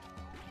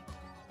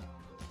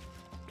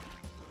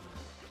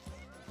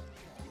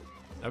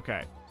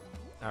 Okay.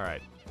 All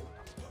right.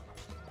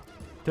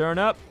 Turn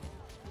up.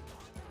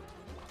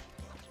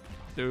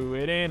 Do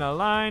it in a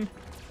line.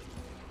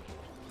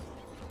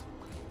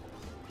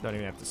 Don't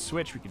even have to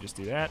switch. We can just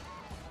do that.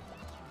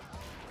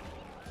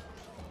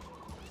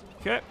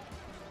 Okay.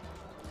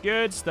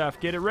 Good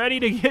stuff. Get it ready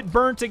to get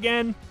burnt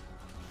again.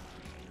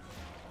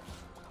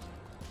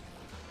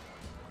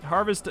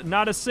 Harvest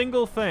not a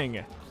single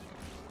thing.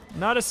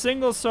 Not a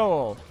single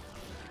soul.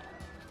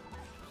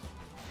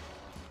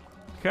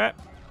 Okay.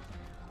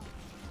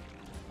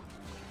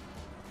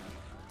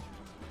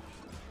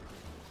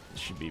 This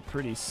should be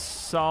pretty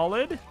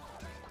solid.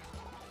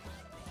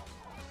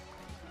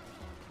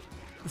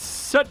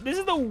 So, this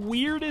is the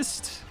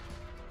weirdest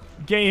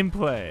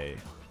gameplay,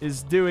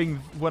 is doing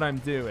what I'm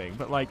doing.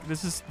 But like,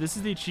 this is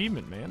the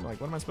achievement, man.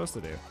 Like, what am I supposed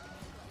to do?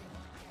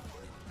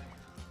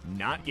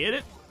 Not get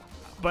it?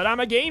 But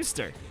I'm a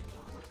gamester.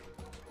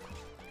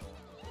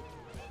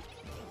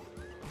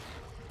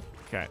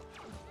 Okay.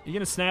 You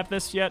gonna snap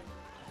this yet?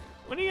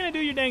 When are you gonna do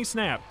your dang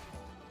snap?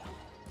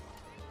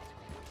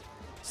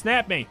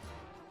 Snap me.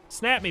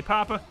 Snap me,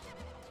 Papa.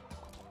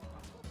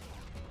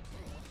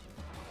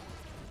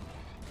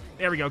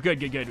 There we go. Good,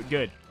 good, good,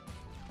 good.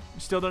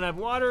 We still don't have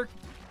water,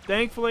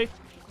 thankfully.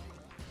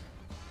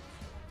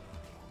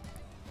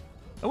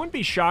 I wouldn't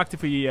be shocked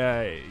if we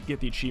get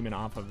the achievement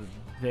off of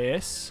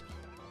this.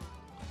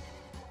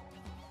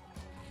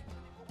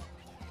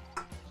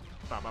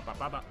 Ba, ba, ba,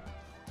 ba, ba.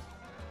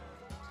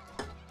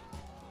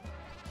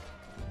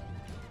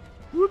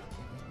 Whoop.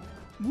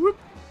 Whoop.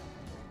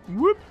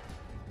 Whoop.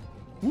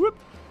 Whoop.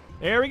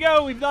 There we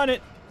go. We've done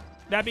it.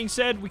 That being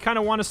said, we kind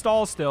of want to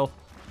stall still.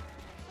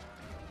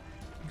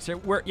 So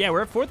we're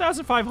at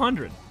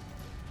 4,500.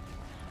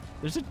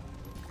 There's an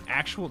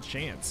actual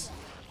chance.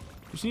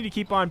 We just need to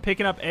keep on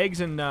picking up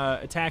eggs and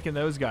attacking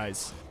those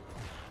guys.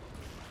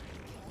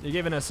 They're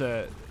giving us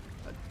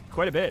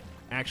quite a bit,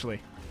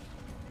 actually.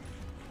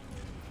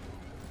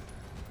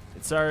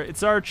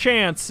 It's our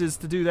chance is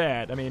to do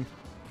that. I mean,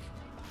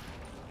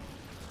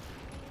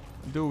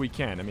 do what we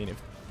can. I mean,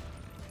 if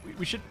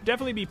we should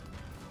definitely be.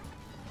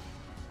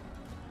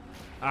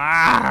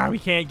 Ah, we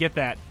can't get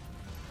that.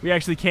 We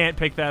actually can't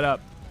pick that up.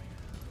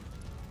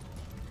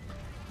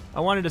 I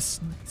wanted to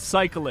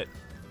cycle it.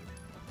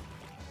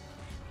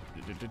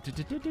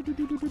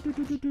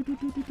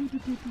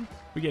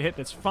 We get hit,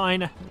 that's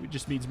fine. It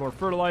just needs more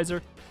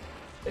fertilizer.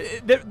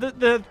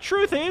 The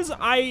truth is,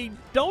 I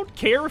don't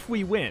care if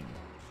we win.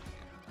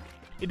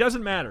 It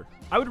doesn't matter.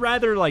 I would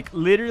rather, like,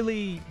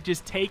 literally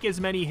just take as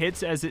many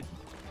hits as it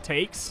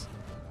takes.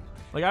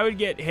 Like, I would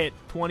get hit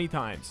 20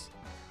 times.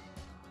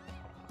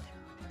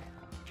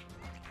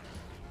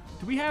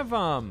 Do we have,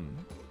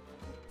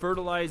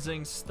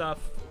 fertilizing stuff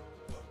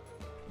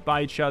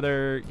by each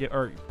other,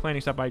 or planting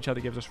stuff by each other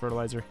gives us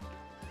fertilizer?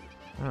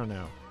 I don't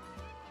know.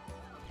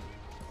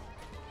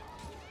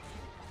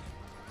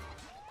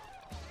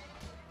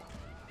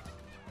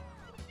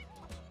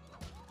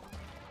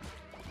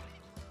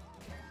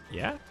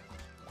 Yeah?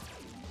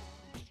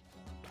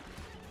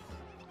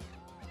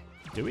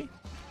 Do we? Is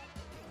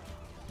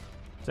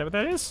that what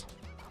that is?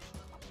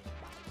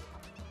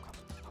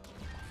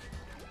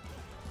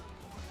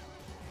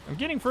 I'm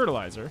getting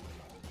fertilizer.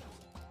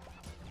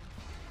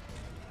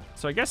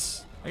 So I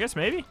guess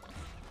maybe.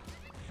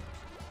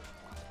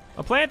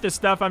 I'll plant this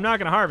stuff. I'm not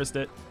going to harvest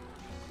it.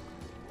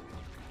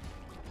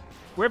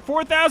 We're at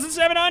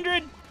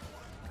 4,700.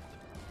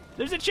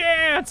 There's a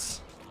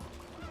chance.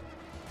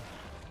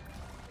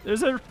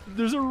 There's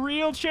a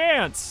real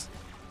chance.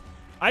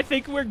 I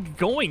think we're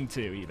going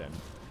to even.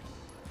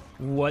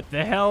 What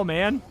the hell,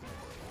 man?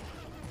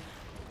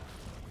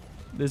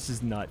 This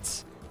is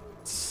nuts.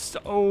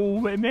 So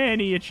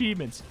many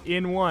achievements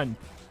in one.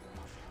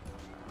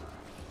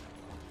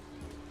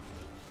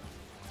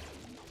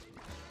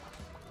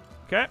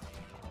 Okay.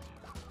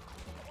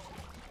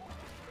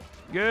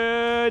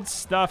 Good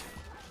stuff.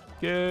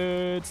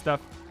 Good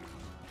stuff.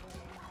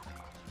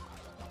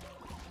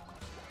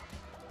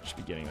 Should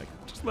be getting like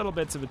just Just little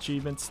bits of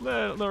achievements,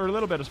 or a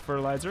little bit of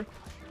fertilizer.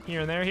 Here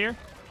and there, here.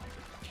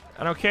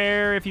 I don't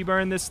care if you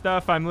burn this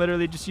stuff. I'm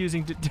literally just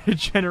using to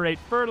generate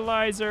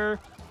fertilizer.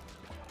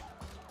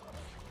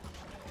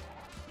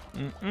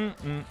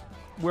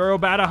 We're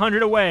about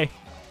 100 away.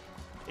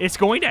 It's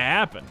going to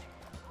happen.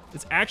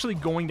 It's actually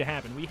going to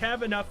happen. We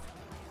have enough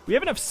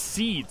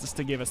seeds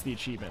to give us the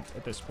achievement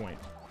at this point.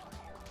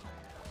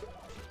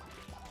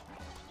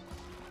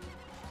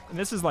 And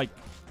this is like,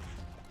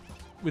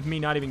 with me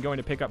not even going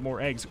to pick up more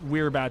eggs,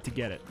 we're about to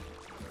get it.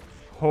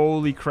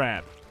 Holy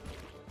crap.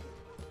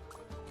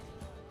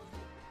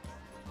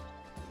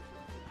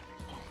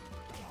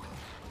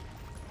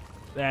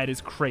 That is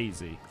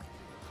crazy.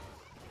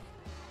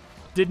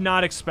 Did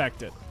not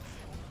expect it.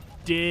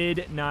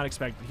 Did not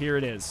expect it. Here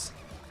it is.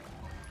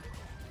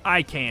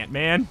 I can't,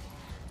 man.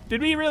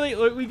 Did we really?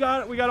 We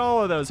got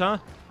all of those, huh?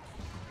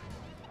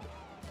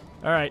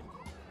 All right.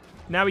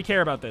 Now we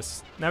care about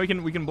this. Now we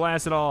can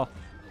blast it all.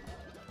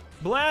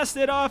 Blast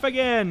it off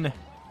again.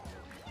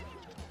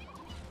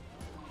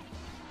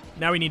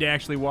 Now we need to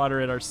actually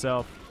water it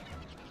ourselves.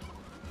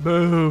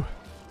 Boo. Do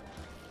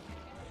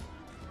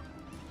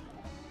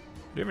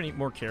we have any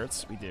more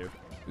carrots? We do.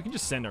 We can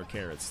just send our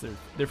carrots.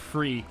 They're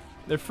free.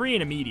 They're free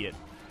and immediate.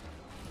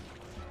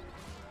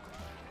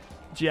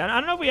 Gee, I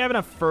don't know if we have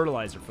enough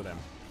fertilizer for them.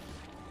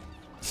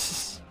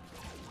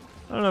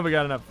 I don't know if we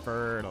got enough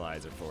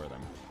fertilizer for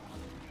them.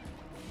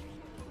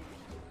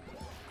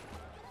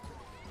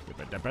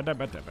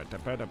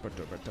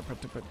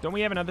 Don't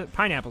we have another?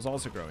 Pineapples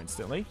also grow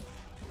instantly.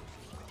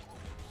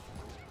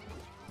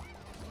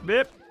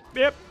 Bip,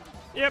 bip,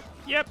 yep,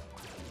 yep.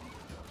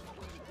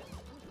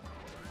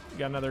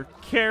 Got another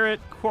carrot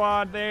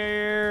quad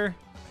there.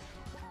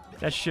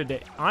 That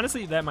should,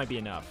 honestly, that might be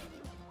enough.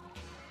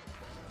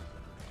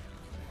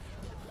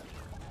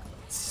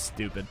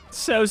 Stupid.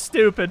 So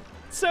stupid.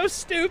 So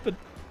stupid.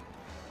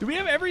 Do we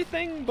have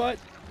everything but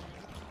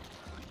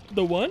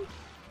the one?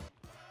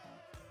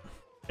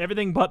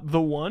 Everything but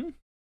the one?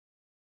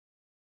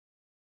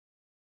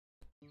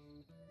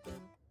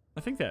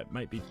 I think that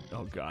might be,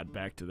 oh god,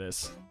 back to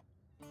this.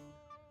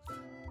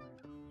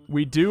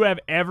 We do have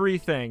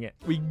everything.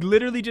 We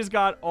literally just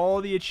got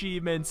all the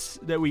achievements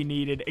that we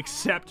needed,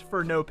 except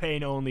for no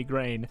pain, only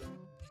grain.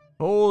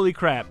 Holy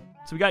crap.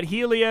 So we got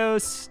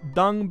Helios,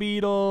 Dung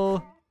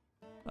Beetle.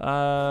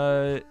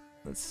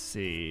 Let's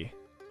see.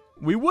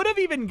 We would have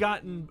even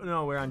gotten,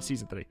 no, we're on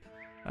season 3.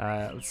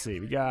 Let's see.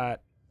 We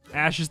got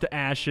Ashes to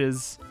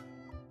Ashes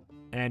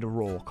and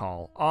Roll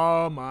Call.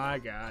 Oh my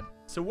god.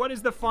 So what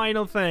is the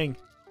final thing?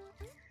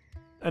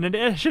 An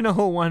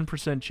additional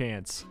 1%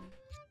 chance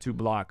to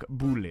block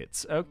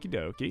bullets. Okie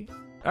dokie.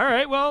 All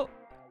right, well,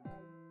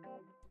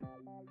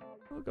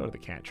 we'll go to the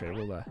cat trade.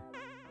 We'll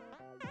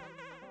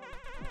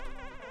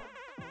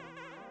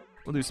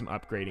do some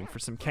upgrading for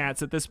some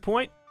cats at this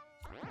point.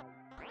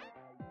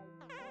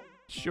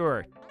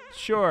 Sure,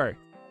 sure.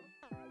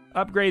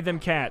 Upgrade them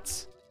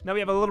cats. Now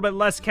we have a little bit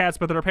less cats,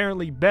 but they're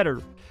apparently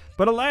better.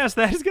 But alas,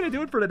 that is going to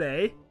do it for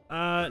today.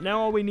 Now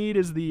all we need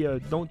is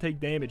the don't take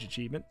damage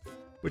achievement,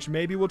 which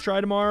maybe we'll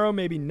try tomorrow,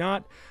 maybe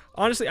not.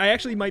 Honestly, I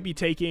actually might be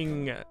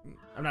taking,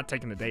 I'm not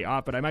taking the day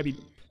off, but I might be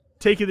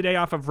taking the day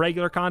off of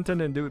regular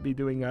content and be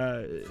doing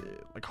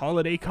like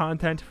holiday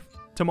content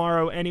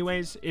tomorrow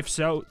anyways. If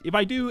so, if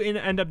I do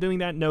end up doing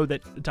that, know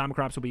that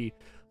Atomicrops will be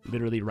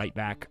literally right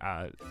back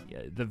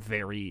the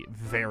very,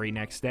 very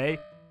next day.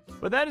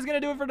 But that is going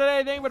to do it for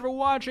today. Thank you for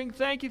watching.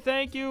 Thank you,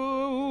 thank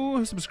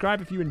you.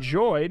 Subscribe if you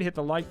enjoyed. Hit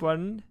the like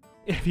button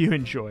if you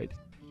enjoyed.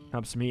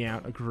 Helps me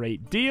out a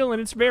great deal,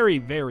 and it's very,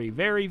 very,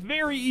 very,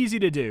 very easy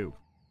to do.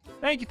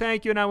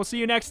 Thank you, and I will see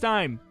you next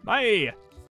time. Bye.